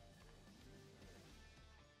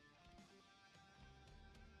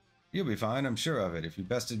 You'll be fine, I'm sure of it. If you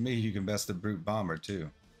bested me, you can best the brute bomber, too.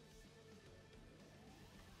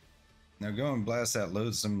 Now go and blast that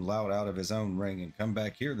loathsome lout out of his own ring and come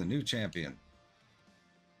back here the new champion.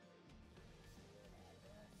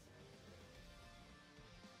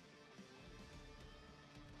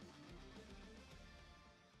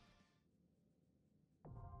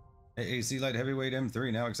 AAC Light Heavyweight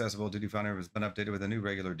M3 now accessible. Duty Finder has been updated with a new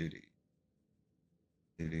regular duty.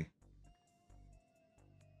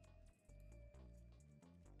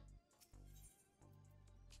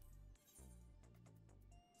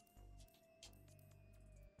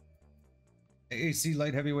 AAC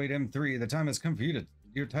Light Heavyweight M3, the time has come for you to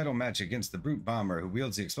your title match against the Brute Bomber, who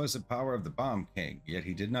wields the explosive power of the Bomb King. Yet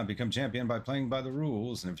he did not become champion by playing by the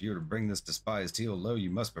rules, and if you are to bring this despised heel low, you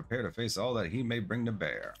must prepare to face all that he may bring to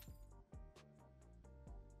bear.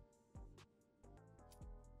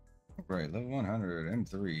 Alright, level 100,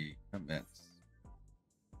 M3, commence.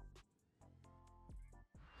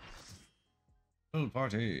 Little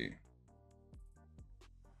party.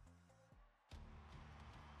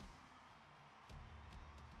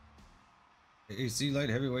 AAC Light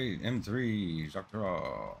Heavyweight M3,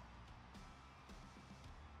 Dawntrail.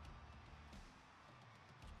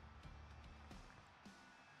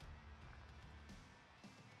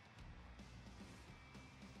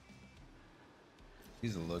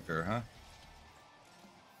 He's a looker, huh?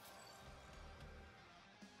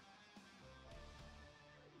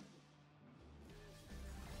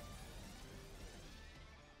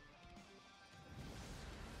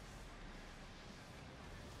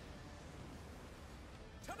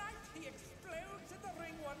 Tonight he explodes in the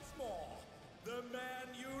ring once more. The man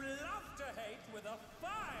you love to hate with a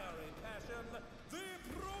fiery passion, the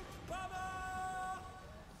Brute Bomber!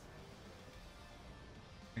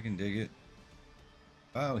 I can dig it.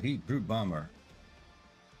 Vile Heat Brute Bomber.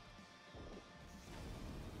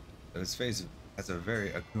 But his face has a very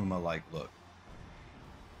Akuma-like look.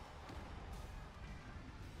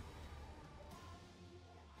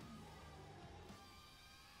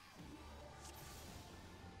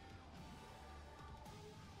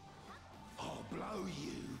 I'll blow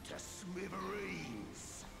you to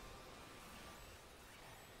smithereens.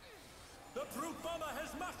 The Brute Bomber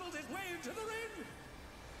has muscled his way into the ring!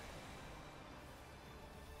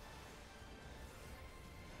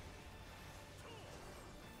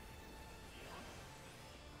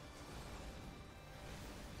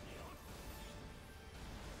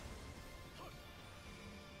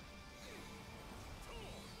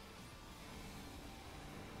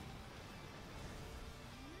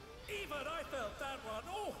 Even I felt that one.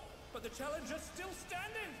 Oh, but the challenger's still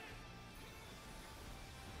standing.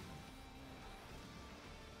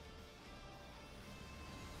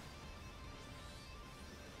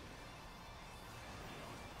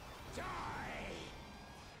 Die!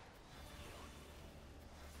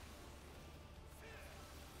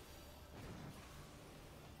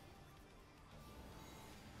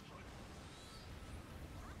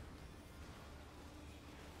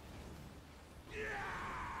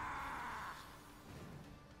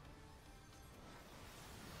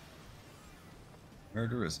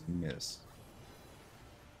 Murderous miss.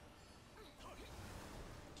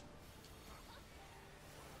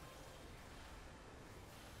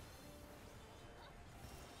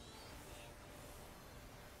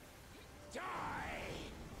 Die!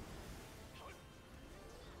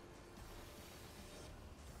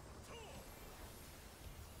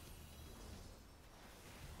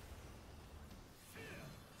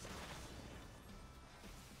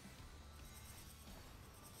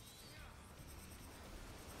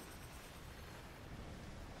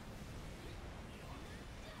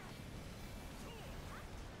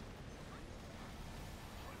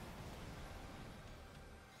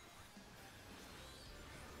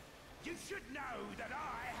 You should know that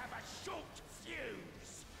I have a short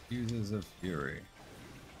fuse. Fuses of Fury.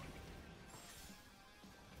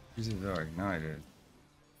 Fuses are ignited.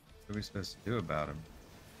 What are we supposed to do about him?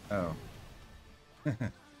 Oh. Oh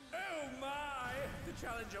my! The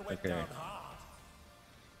challenger went Okay. down hard.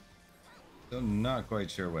 Still not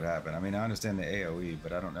quite sure what happened. I mean, I understand the AoE,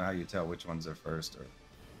 but I don't know how you tell which ones are first or...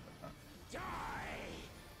 Die!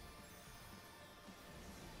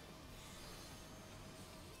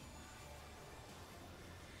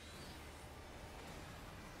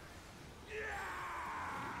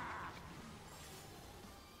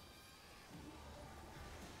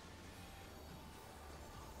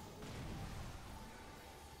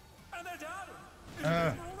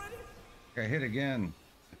 Ah, got hit again.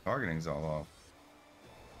 The targeting's all off.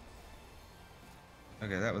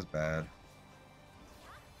 Okay, that was bad.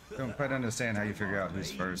 Don't quite understand how you figure out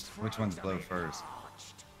who's first, which ones blow first.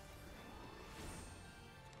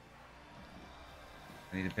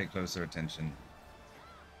 I need to pay closer attention.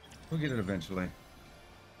 We'll get it eventually.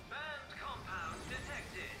 Banned compound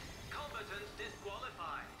detected. Combatant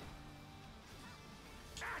disqualified.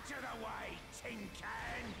 Out of the way, tin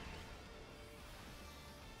can!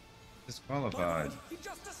 Disqualified. He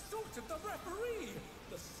just assaulted the referee!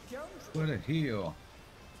 The scoundrel! What a heel.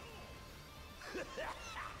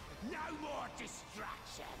 No more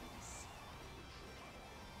distractions!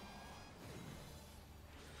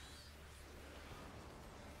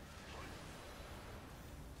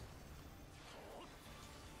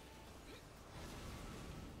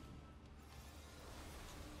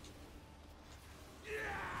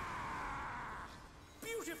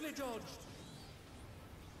 Beautifully dodged!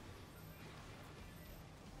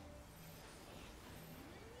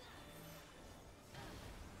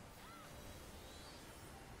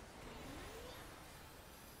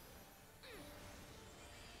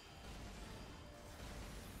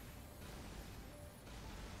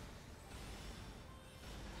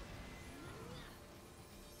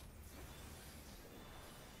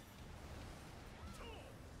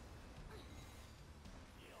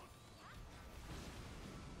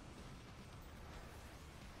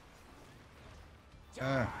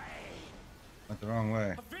 Ah, went the wrong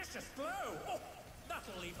way. A vicious blow! Oh,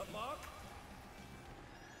 that'll leave a mark!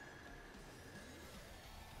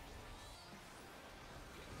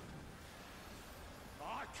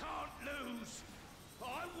 I can't lose!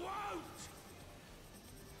 I won't!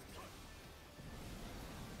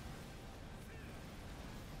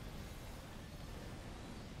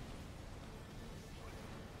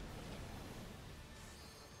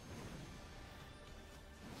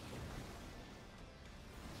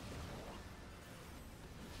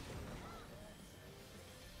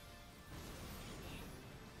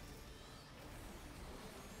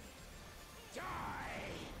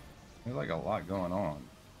 There's like a lot going on.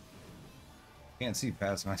 Can't see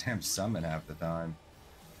past my damn summon half the time.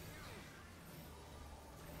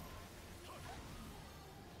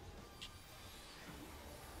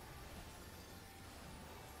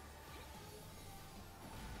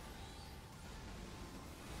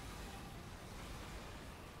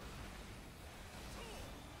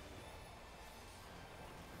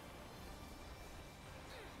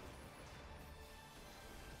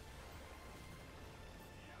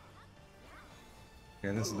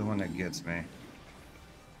 Okay, this is the one that gets me.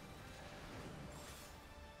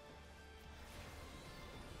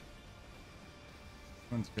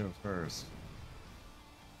 Let's go first.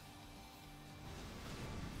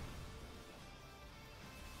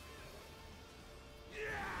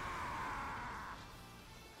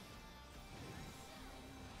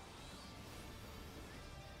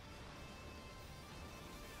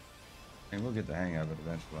 And we'll get the hang of it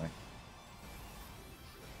eventually.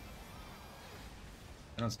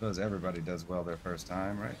 I don't suppose everybody does well their first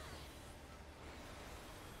time, right?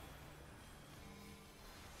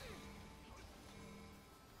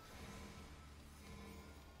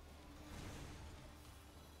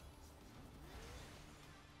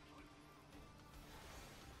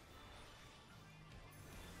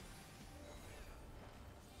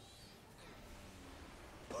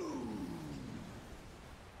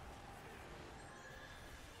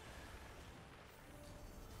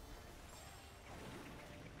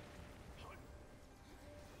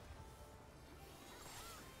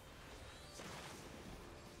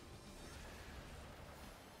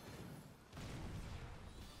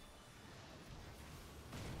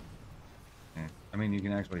 I mean, you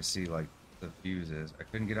can actually see, like, the fuses. I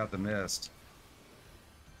couldn't get out the mist.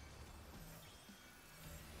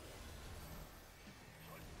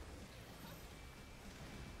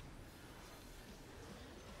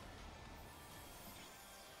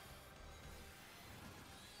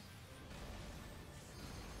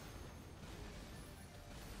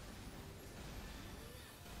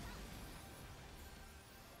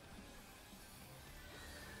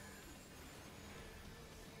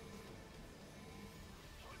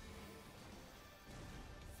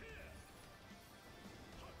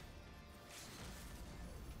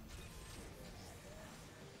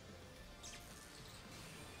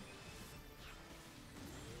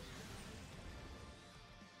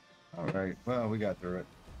 Alright, well, we got through it.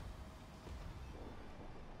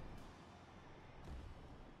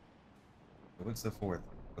 What's the fourth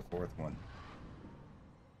one?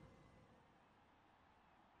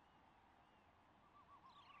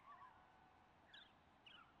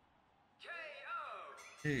 KO.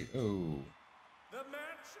 KO. The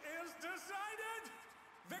match is decided!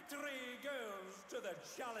 Victory goes to the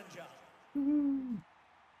challenger!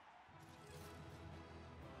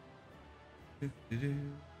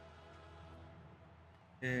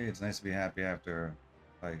 Hey, it's nice to be happy after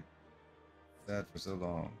like that for so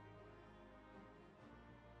long.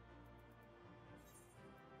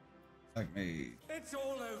 Like me. It's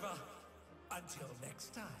all over. Until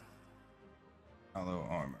next time. Hollow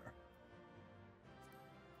armor.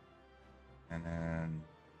 And then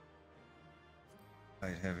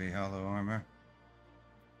light heavy hollow armor.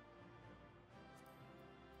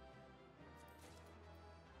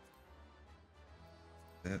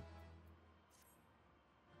 That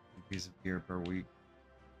piece of gear per week.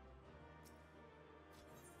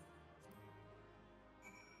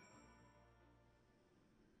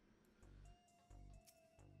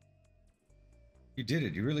 You did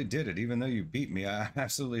it. You really did it. Even though you beat me, I'm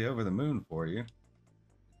absolutely over the moon for you.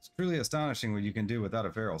 It's truly astonishing what you can do without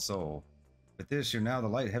a feral soul. With this, you're now the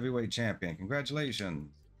light heavyweight champion. Congratulations.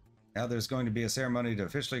 Now there's going to be a ceremony to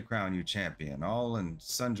officially crown you champion. All and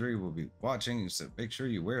sundry will be watching, so make sure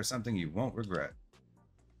you wear something you won't regret.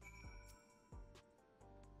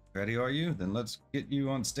 Ready, are you? Then let's get you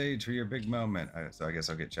on stage for your big moment. So I guess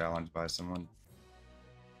I'll get challenged by someone.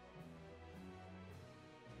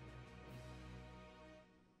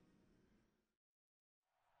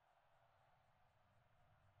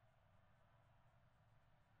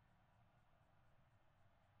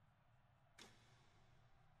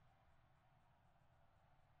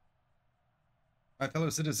 My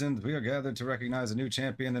fellow citizens, we are gathered to recognize a new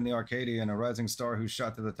champion in the Arcadion, a rising star who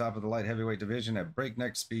shot to the top of the light heavyweight division at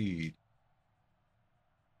breakneck speed.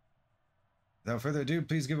 Without further ado,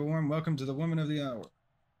 please give a warm welcome to the woman of the hour.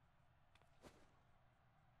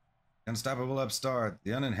 Unstoppable upstart,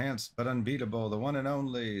 the unenhanced but unbeatable, the one and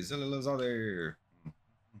only Zilly Lazare.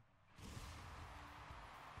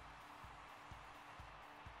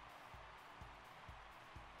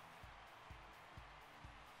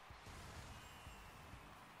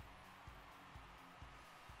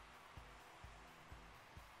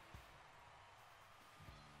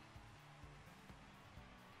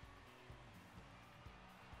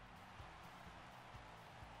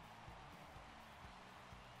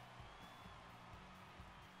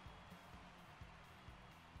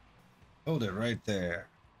 Hold it right there.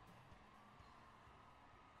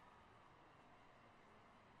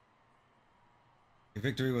 Your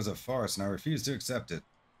victory was a farce, and I refuse to accept it.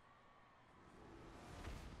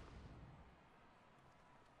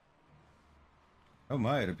 Oh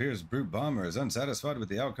my, it appears Brute Bomber is unsatisfied with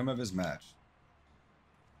the outcome of his match.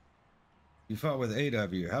 You fought with 8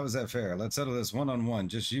 of you. How is that fair? Let's settle this one-on-one,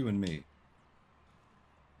 just you and me.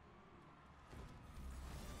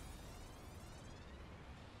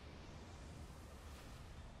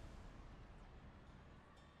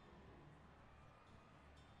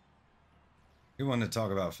 You want to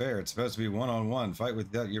talk about fair? It's supposed to be one-on-one. Fight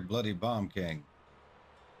with your bloody bomb king.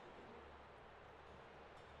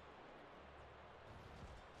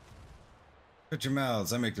 Shut your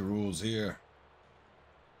mouths. I make the rules here.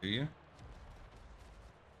 Do you?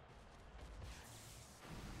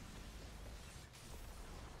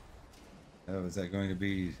 Oh, is that going to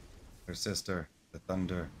be her sister, the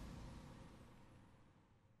Thunder?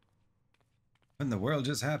 What in the world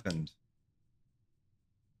just happened?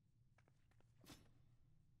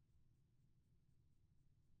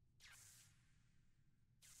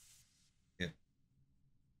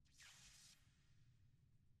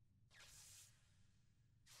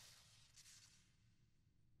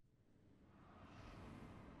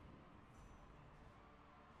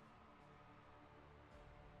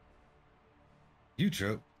 You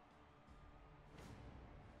trope.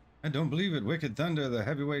 I don't believe it. Wicked Thunder, the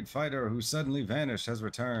heavyweight fighter who suddenly vanished, has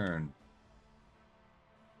returned.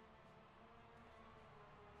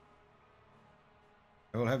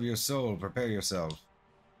 I will have your soul. Prepare yourself.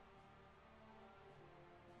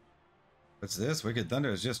 What's this? Wicked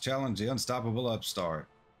Thunder has just challenged the unstoppable upstart.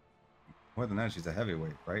 More than that, she's a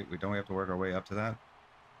heavyweight, right? Don't we have to work our way up to that?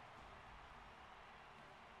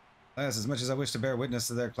 Alas, as much as I wish to bear witness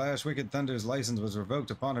to their clash, Wicked Thunder's license was revoked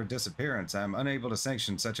upon her disappearance. I am unable to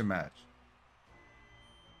sanction such a match.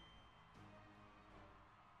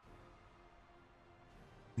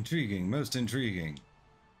 Intriguing, most intriguing.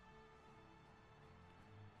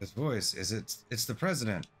 This voice, it's the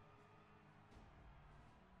president.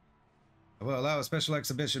 I will allow a special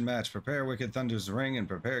exhibition match. Prepare Wicked Thunder's ring and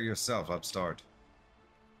prepare yourself, upstart.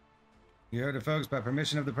 You heard it, folks. By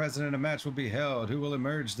permission of the president, a match will be held. Who will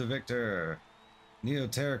emerge the victor?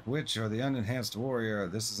 Neoteric Witch or the unenhanced warrior?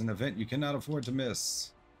 This is an event you cannot afford to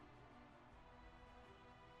miss.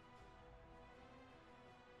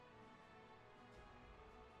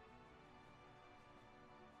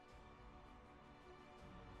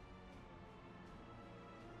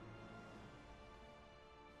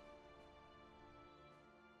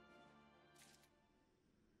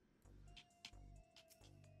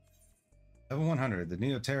 Level 100, the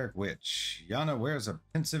Neoteric Witch. Yana wears a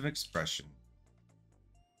pensive expression.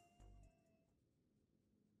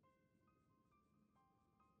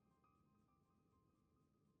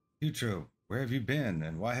 Utro, where have you been,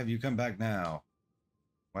 and why have you come back now?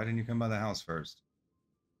 Why didn't you come by the house first?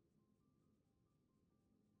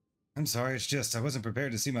 I'm sorry, it's just I wasn't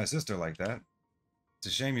prepared to see my sister like that. It's a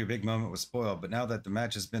shame your big moment was spoiled, but now that the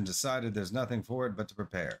match has been decided, there's nothing for it but to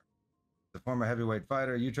prepare. The former heavyweight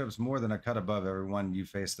fighter, Utrope's more than a cut above everyone you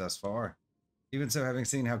faced thus far. Even so, having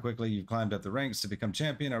seen how quickly you've climbed up the ranks to become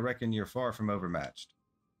champion, I reckon you're far from overmatched.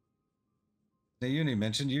 Nayuni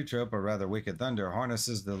mentioned Utrope, or rather Wicked Thunder,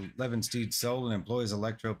 harnesses the Levensteed soul and employs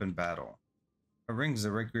Electrope in battle. Her ring's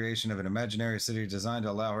the recreation of an imaginary city designed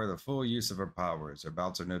to allow her the full use of her powers. Her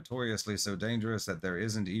bouts are notoriously so dangerous that there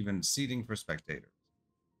isn't even seating for spectators.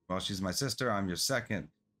 While she's my sister, I'm your second.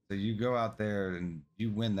 So you go out there and you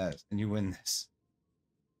win that, and you win this.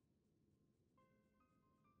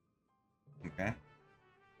 Okay.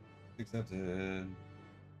 Accepted.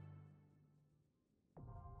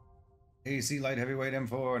 AAC Light Heavyweight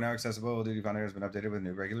M4 now accessible. Duty Finder has been updated with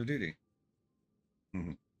new regular duty.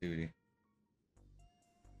 Duty.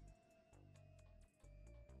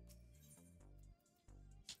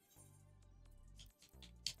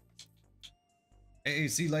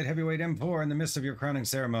 AAC Light Heavyweight M4, in the midst of your crowning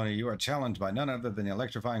ceremony, you are challenged by none other than the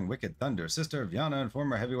electrifying Wicked Thunder, sister of Yana and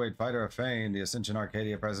former heavyweight fighter of fame. The Ascension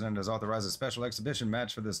Arcadia president has authorized a special exhibition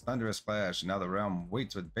match for this thunderous clash, and now the realm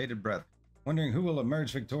waits with bated breath, wondering who will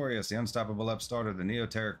emerge victorious, the unstoppable upstart or the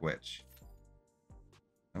Neoteric Witch.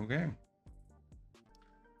 Okay.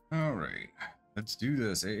 Alright. Let's do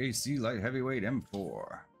this. AAC Light Heavyweight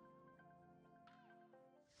M4.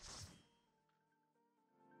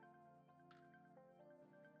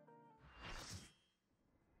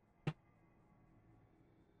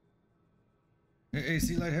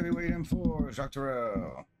 AAC Light Heavyweight M4,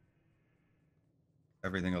 Dawntrail.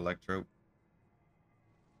 Everything Electro.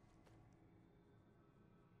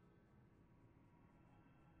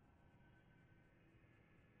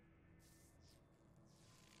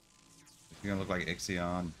 You're gonna look like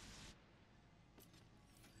Ixion.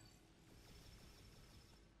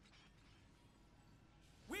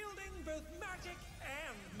 Wielding both magic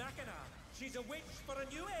and machina, she's a witch for a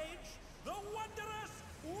new age, the wondrous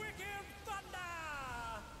Wicked Thunder!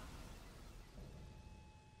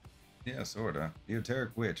 Yeah, sorta.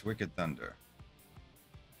 Neoteric Witch, Wicked Thunder.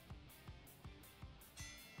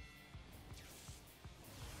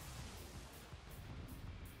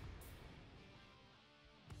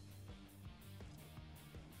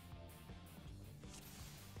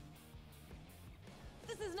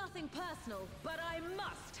 This is nothing personal, but I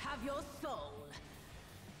must have your soul.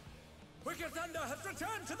 Wicked Thunder has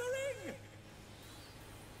returned to the ring!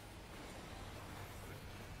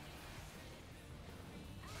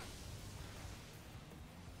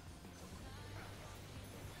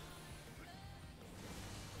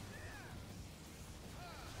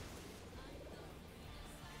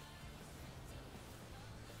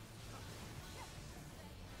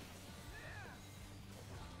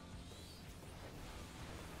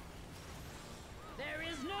 There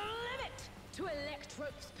is no limit to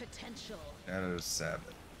Electrope's potential. Shadow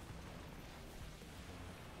Sabbath.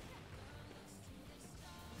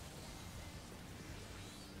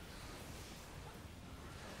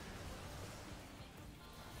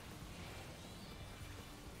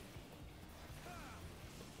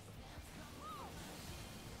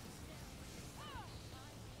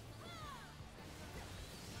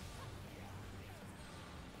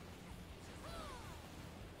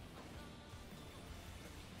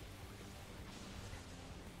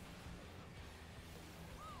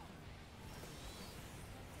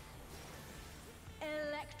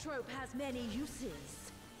 Electrope has many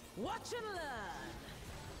uses. Watch and learn.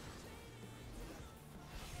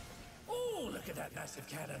 Oh, look at that massive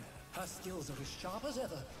cannon! Her skills are as sharp as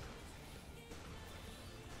ever.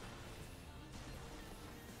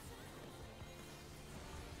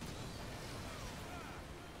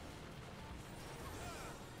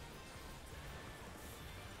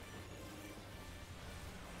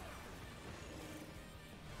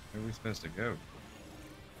 Where are we supposed to go?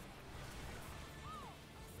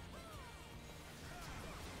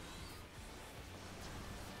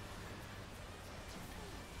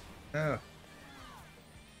 Oh.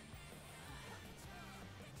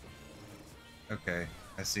 Okay,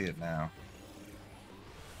 I see it now.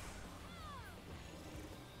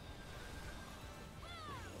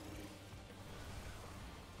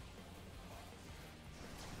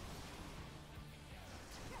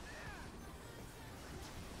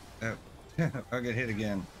 Oh, I'll get hit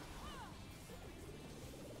again.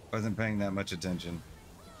 Wasn't paying that much attention.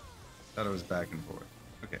 Thought it was back and forth.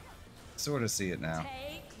 Okay. Sort of see it now.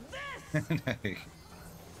 Take this! Hey.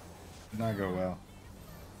 Did not go well.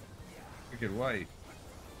 Wicked white.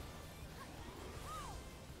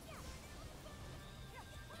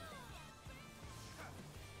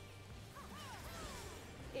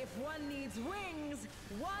 If one needs wings,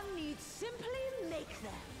 one needs simply make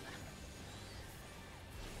them.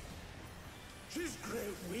 She's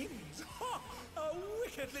great wings! Ha!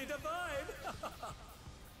 Wickedly divine!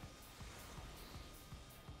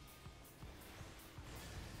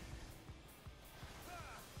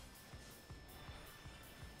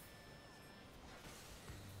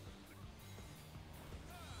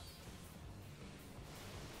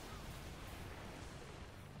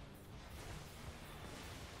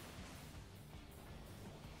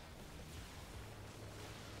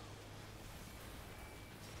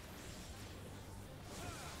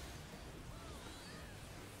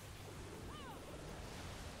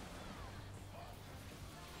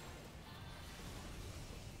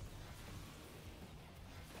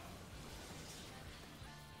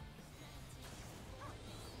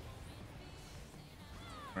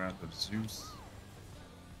 Wrath of Zeus.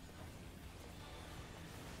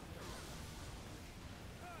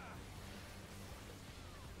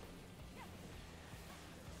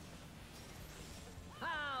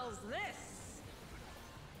 How's this?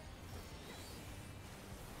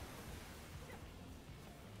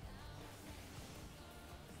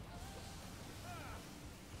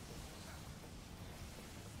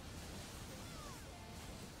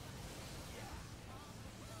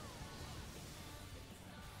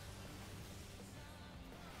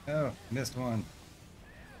 Oh, missed one.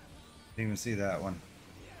 Didn't even see that one.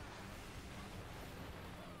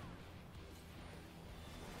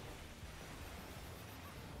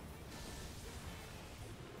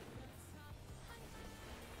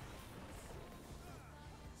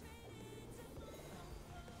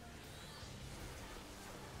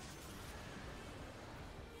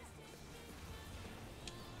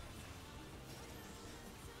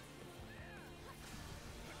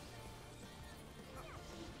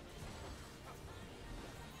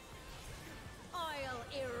 I'll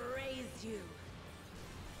erase you.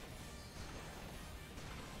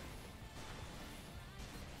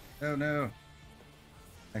 Oh no.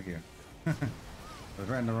 Thank you. I was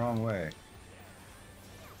ran the wrong way.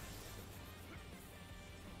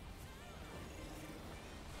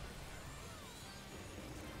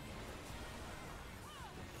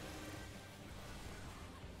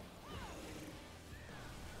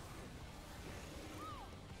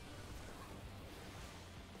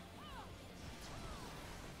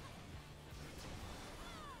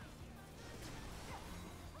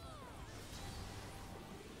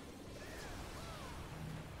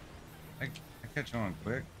 I catch on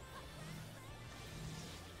quick.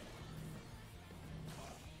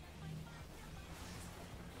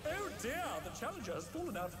 Oh dear, the challenger has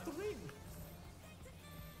fallen out of the ring.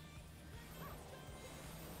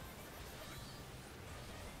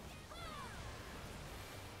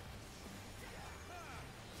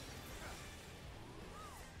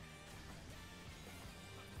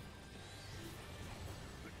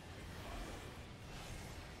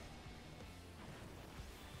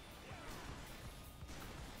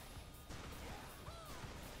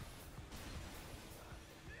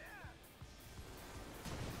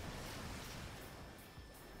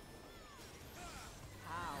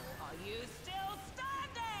 How are you still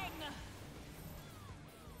standing?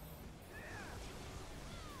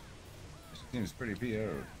 She seems pretty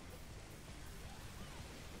PO'd.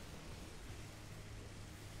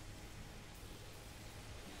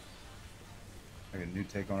 Like a new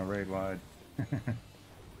take on a raid wide.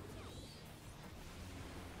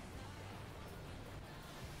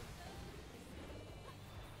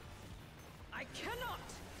 I cannot!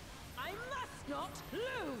 I must not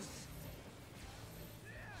lose!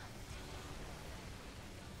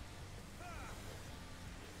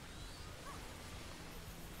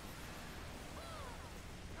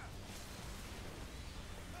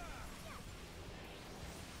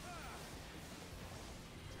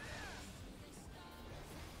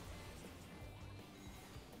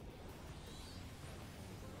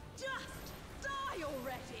 Just die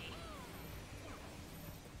already!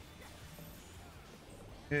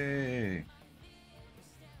 Hey.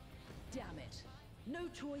 Damn it. No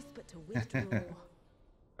choice but to withdraw.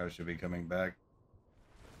 I should be coming back.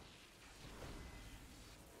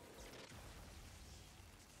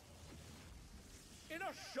 In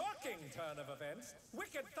a shocking turn of events,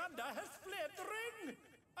 Wicked Thunder has fled the ring!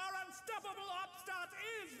 Our unstoppable upstart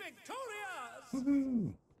is victorious!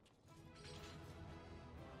 Woohoo!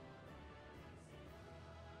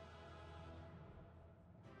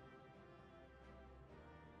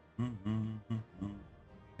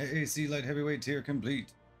 AAC light heavyweight tier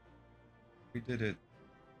complete. We did it.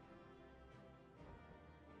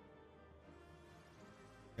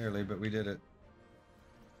 Barely, but we did it.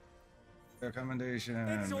 Recommendation.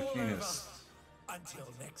 It's all Machinist. over. Until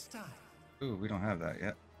next time. Ooh, we don't have that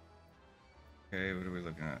yet. Okay, what are we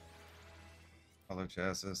looking at? Hollow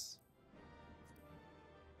chassis.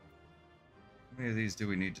 How many of these do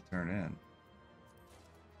we need to turn in?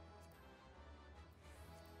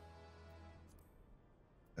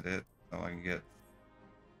 Is that it? All I can get.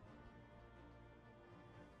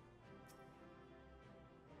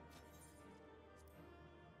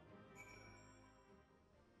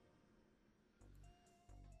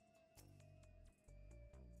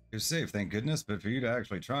 You're safe, thank goodness, but for you to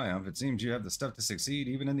actually triumph, it seems you have the stuff to succeed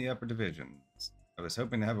even in the upper divisions. I was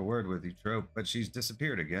hoping to have a word with you, Trope, but she's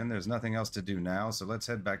disappeared again. There's nothing else to do now, so let's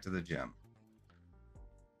head back to the gym.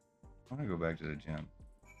 I want to go back to the gym.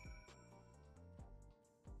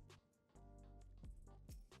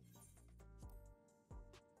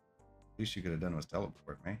 Least you could have done was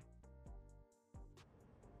teleport me.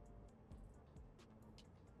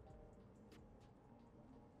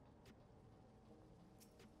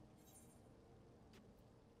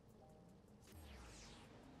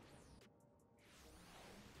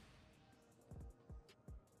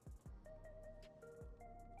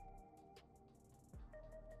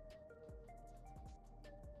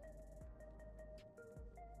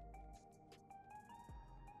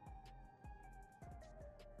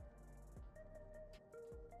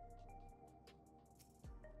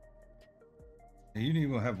 Uni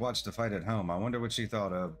will have watched the fight at home. I wonder what she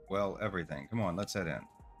thought of, well, everything. Come on, let's head in.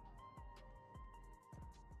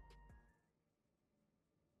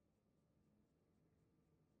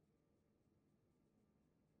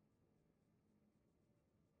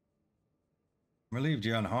 I'm relieved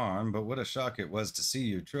you're unharmed, but what a shock it was to see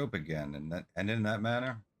you Trope again, and in that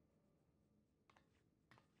manner.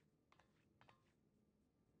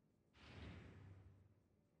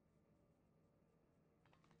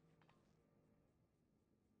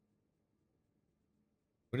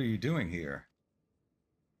 What are you doing here?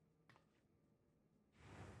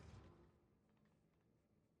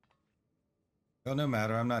 Well, no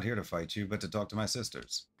matter. I'm not here to fight you, but to talk to my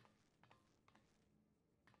sisters.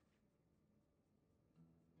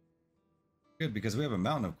 Good, because we have a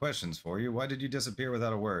mountain of questions for you. Why did you disappear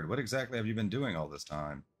without a word? What exactly have you been doing all this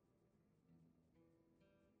time?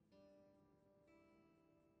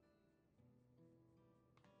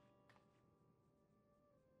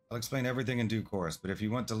 I'll explain everything in due course, but if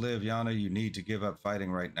you want to live, Yana, you need to give up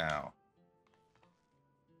fighting right now.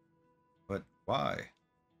 But why?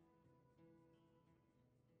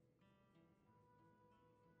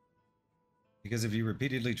 Because if you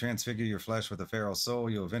repeatedly transfigure your flesh with a feral soul,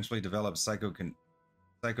 you'll eventually develop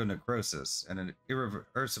psychonecrosis, an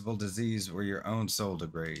irreversible disease where your own soul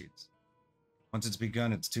degrades. Once it's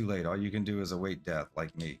begun, it's too late. All you can do is await death,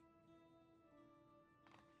 like me.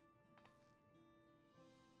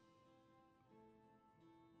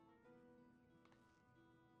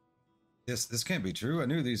 This can't be true. I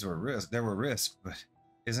knew these were risks. There were risks, but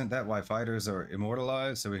isn't that why fighters are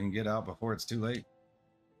immortalized, so we can get out before it's too late?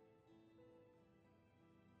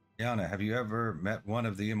 Yana, have you ever met one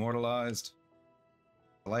of the immortalized?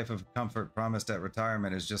 A life of comfort promised at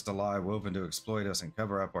retirement is just a lie woven to exploit us and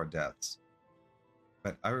cover up our deaths.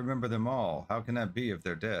 But I remember them all. How can that be if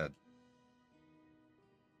they're dead?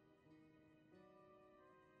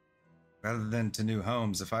 Rather than to new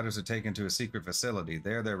homes, the fighters are taken to a secret facility.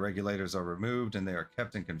 There, their regulators are removed and they are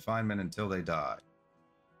kept in confinement until they die.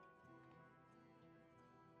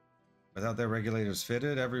 Without their regulators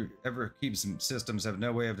fitted, Everkeep's systems have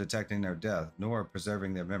no way of detecting their death, nor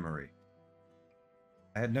preserving their memory.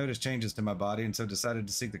 I had noticed changes to my body and so decided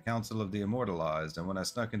to seek the counsel of the immortalized, and when I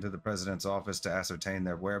snuck into the president's office to ascertain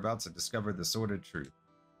their whereabouts, I discovered the sordid truth.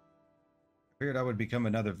 I feared I would become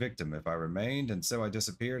another victim if I remained, and so I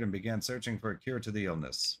disappeared and began searching for a cure to the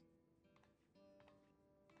illness.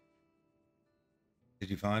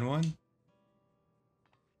 Did you find one?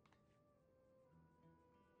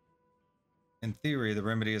 In theory, the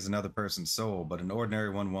remedy is another person's soul, but an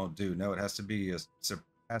ordinary one won't do. No, it has to be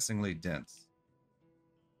surpassingly dense.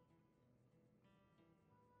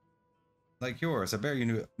 Like yours, I bear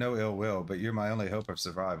you no ill will, but you're my only hope of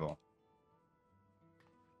survival.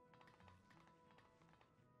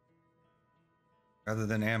 Rather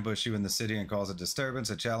than ambush you in the city and cause a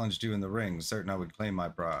disturbance, I challenged you in the ring, certain I would claim my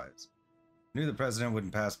prize. I knew the president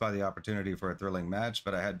wouldn't pass by the opportunity for a thrilling match,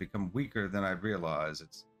 but I had become weaker than I'd realized.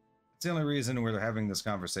 It's the only reason we're having this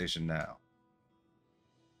conversation now.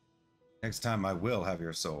 Next time I will have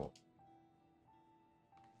your soul.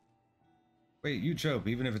 Wait, you trope,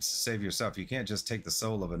 even if it's to save yourself, you can't just take the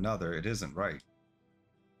soul of another. It isn't right.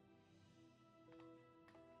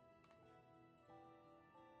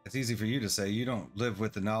 It's easy for you to say. You don't live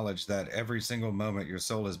with the knowledge that every single moment your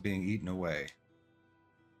soul is being eaten away.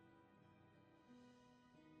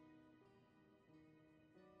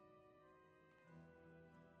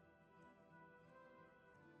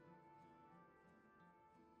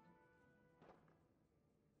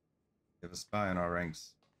 We have a spy in our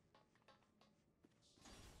ranks.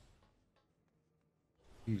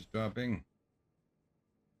 Eavesdropping.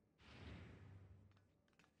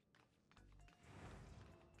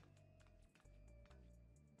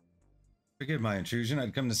 Forgive my intrusion.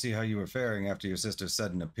 I'd come to see how you were faring after your sister's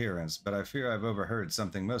sudden appearance, but I fear I've overheard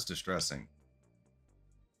something most distressing.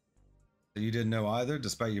 So you didn't know either,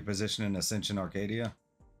 despite your position in Ascension Arcadia?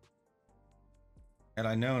 Had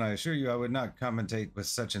I known, I assure you I would not commentate with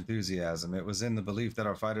such enthusiasm. It was in the belief that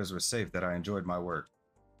our fighters were safe that I enjoyed my work.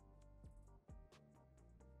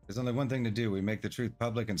 There's only one thing to do. We make the truth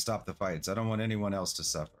public and stop the fights. I don't want anyone else to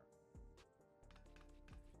suffer.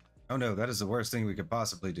 Oh no, that is the worst thing we could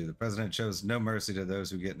possibly do. The president shows no mercy to those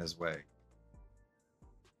who get in his way.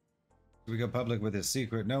 If we go public with his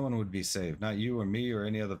secret, no one would be saved. Not you or me or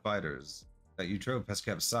any other fighters. That Eutrope has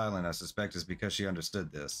kept silent, I suspect, is because she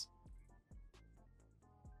understood this.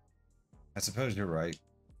 I suppose you're right.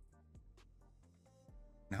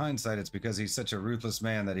 In hindsight, it's because he's such a ruthless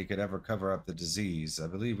man that he could ever cover up the disease. I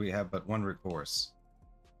believe we have but one recourse.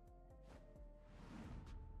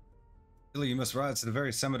 Billy, you must rise to the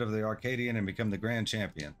very summit of the Arcadion and become the Grand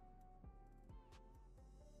Champion.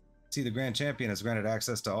 See, the Grand Champion has granted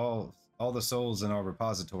access to all the souls in our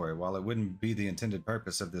repository. While it wouldn't be the intended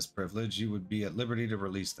purpose of this privilege, you would be at liberty to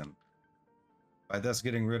release them. By thus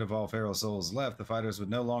getting rid of all feral souls left, the fighters would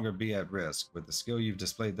no longer be at risk. With the skill you've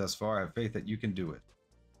displayed thus far, I have faith that you can do it.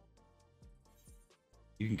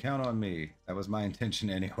 You can count on me. That was my intention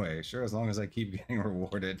anyway. Sure, as long as I keep getting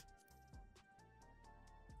rewarded.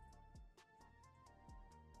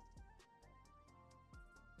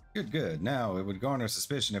 Good, good. Now, it would garner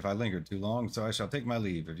suspicion if I lingered too long, so I shall take my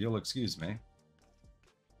leave, if you'll excuse me.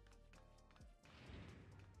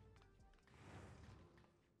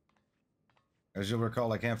 As you'll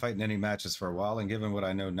recall, I can't fight in any matches for a while, and given what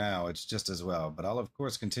I know now, it's just as well, but I'll of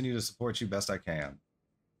course continue to support you best I can. At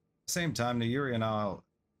the same time, Nayuri and I'll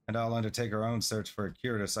undertake our own search for a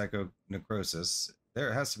cure to psychonecrosis.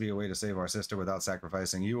 There has to be a way to save our sister without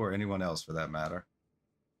sacrificing you or anyone else for that matter.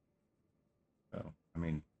 So, I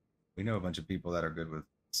mean, we know a bunch of people that are good with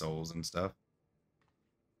souls and stuff.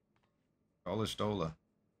 Stola Stola.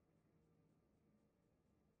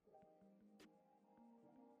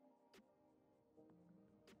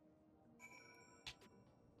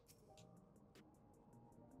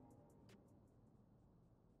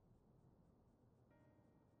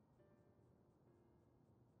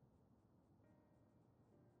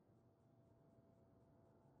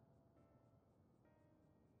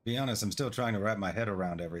 To be honest, I'm still trying to wrap my head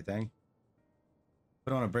around everything.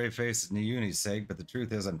 Put on a brave face for Niyuni's sake, but the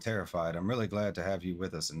truth is I'm terrified. I'm really glad to have you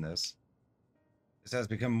with us in this. This has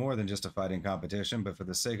become more than just a fighting competition, but for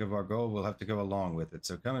the sake of our goal, we'll have to go along with it.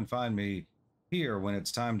 So come and find me here when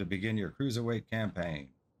it's time to begin your cruiserweight campaign.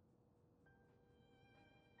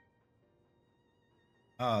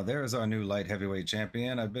 Ah, there's our new light heavyweight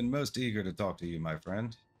champion. I've been most eager to talk to you, my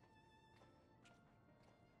friend.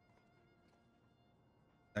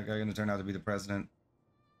 That guy gonna turn out to be the president?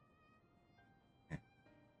 I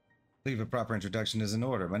believe a proper introduction is in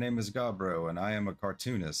order. My name is Gabro, and I am a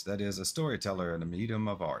cartoonist, that is, a storyteller in a medium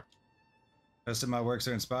of art. Most of my works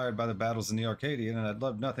are inspired by the battles in the Arcadion, and I'd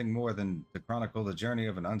love nothing more than to chronicle the journey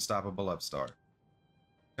of an unstoppable upstart.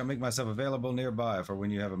 I'll make myself available nearby for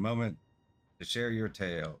when you have a moment to share your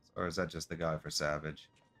tales. Or is that just the guy for Savage?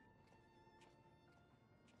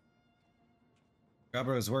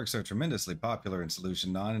 Gabro's works are tremendously popular in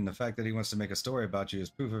Solution 9, and the fact that he wants to make a story about you is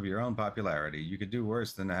proof of your own popularity. You could do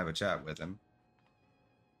worse than to have a chat with him.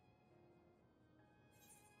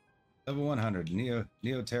 Level 100,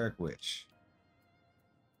 Neoteric Witch.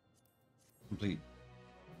 Complete.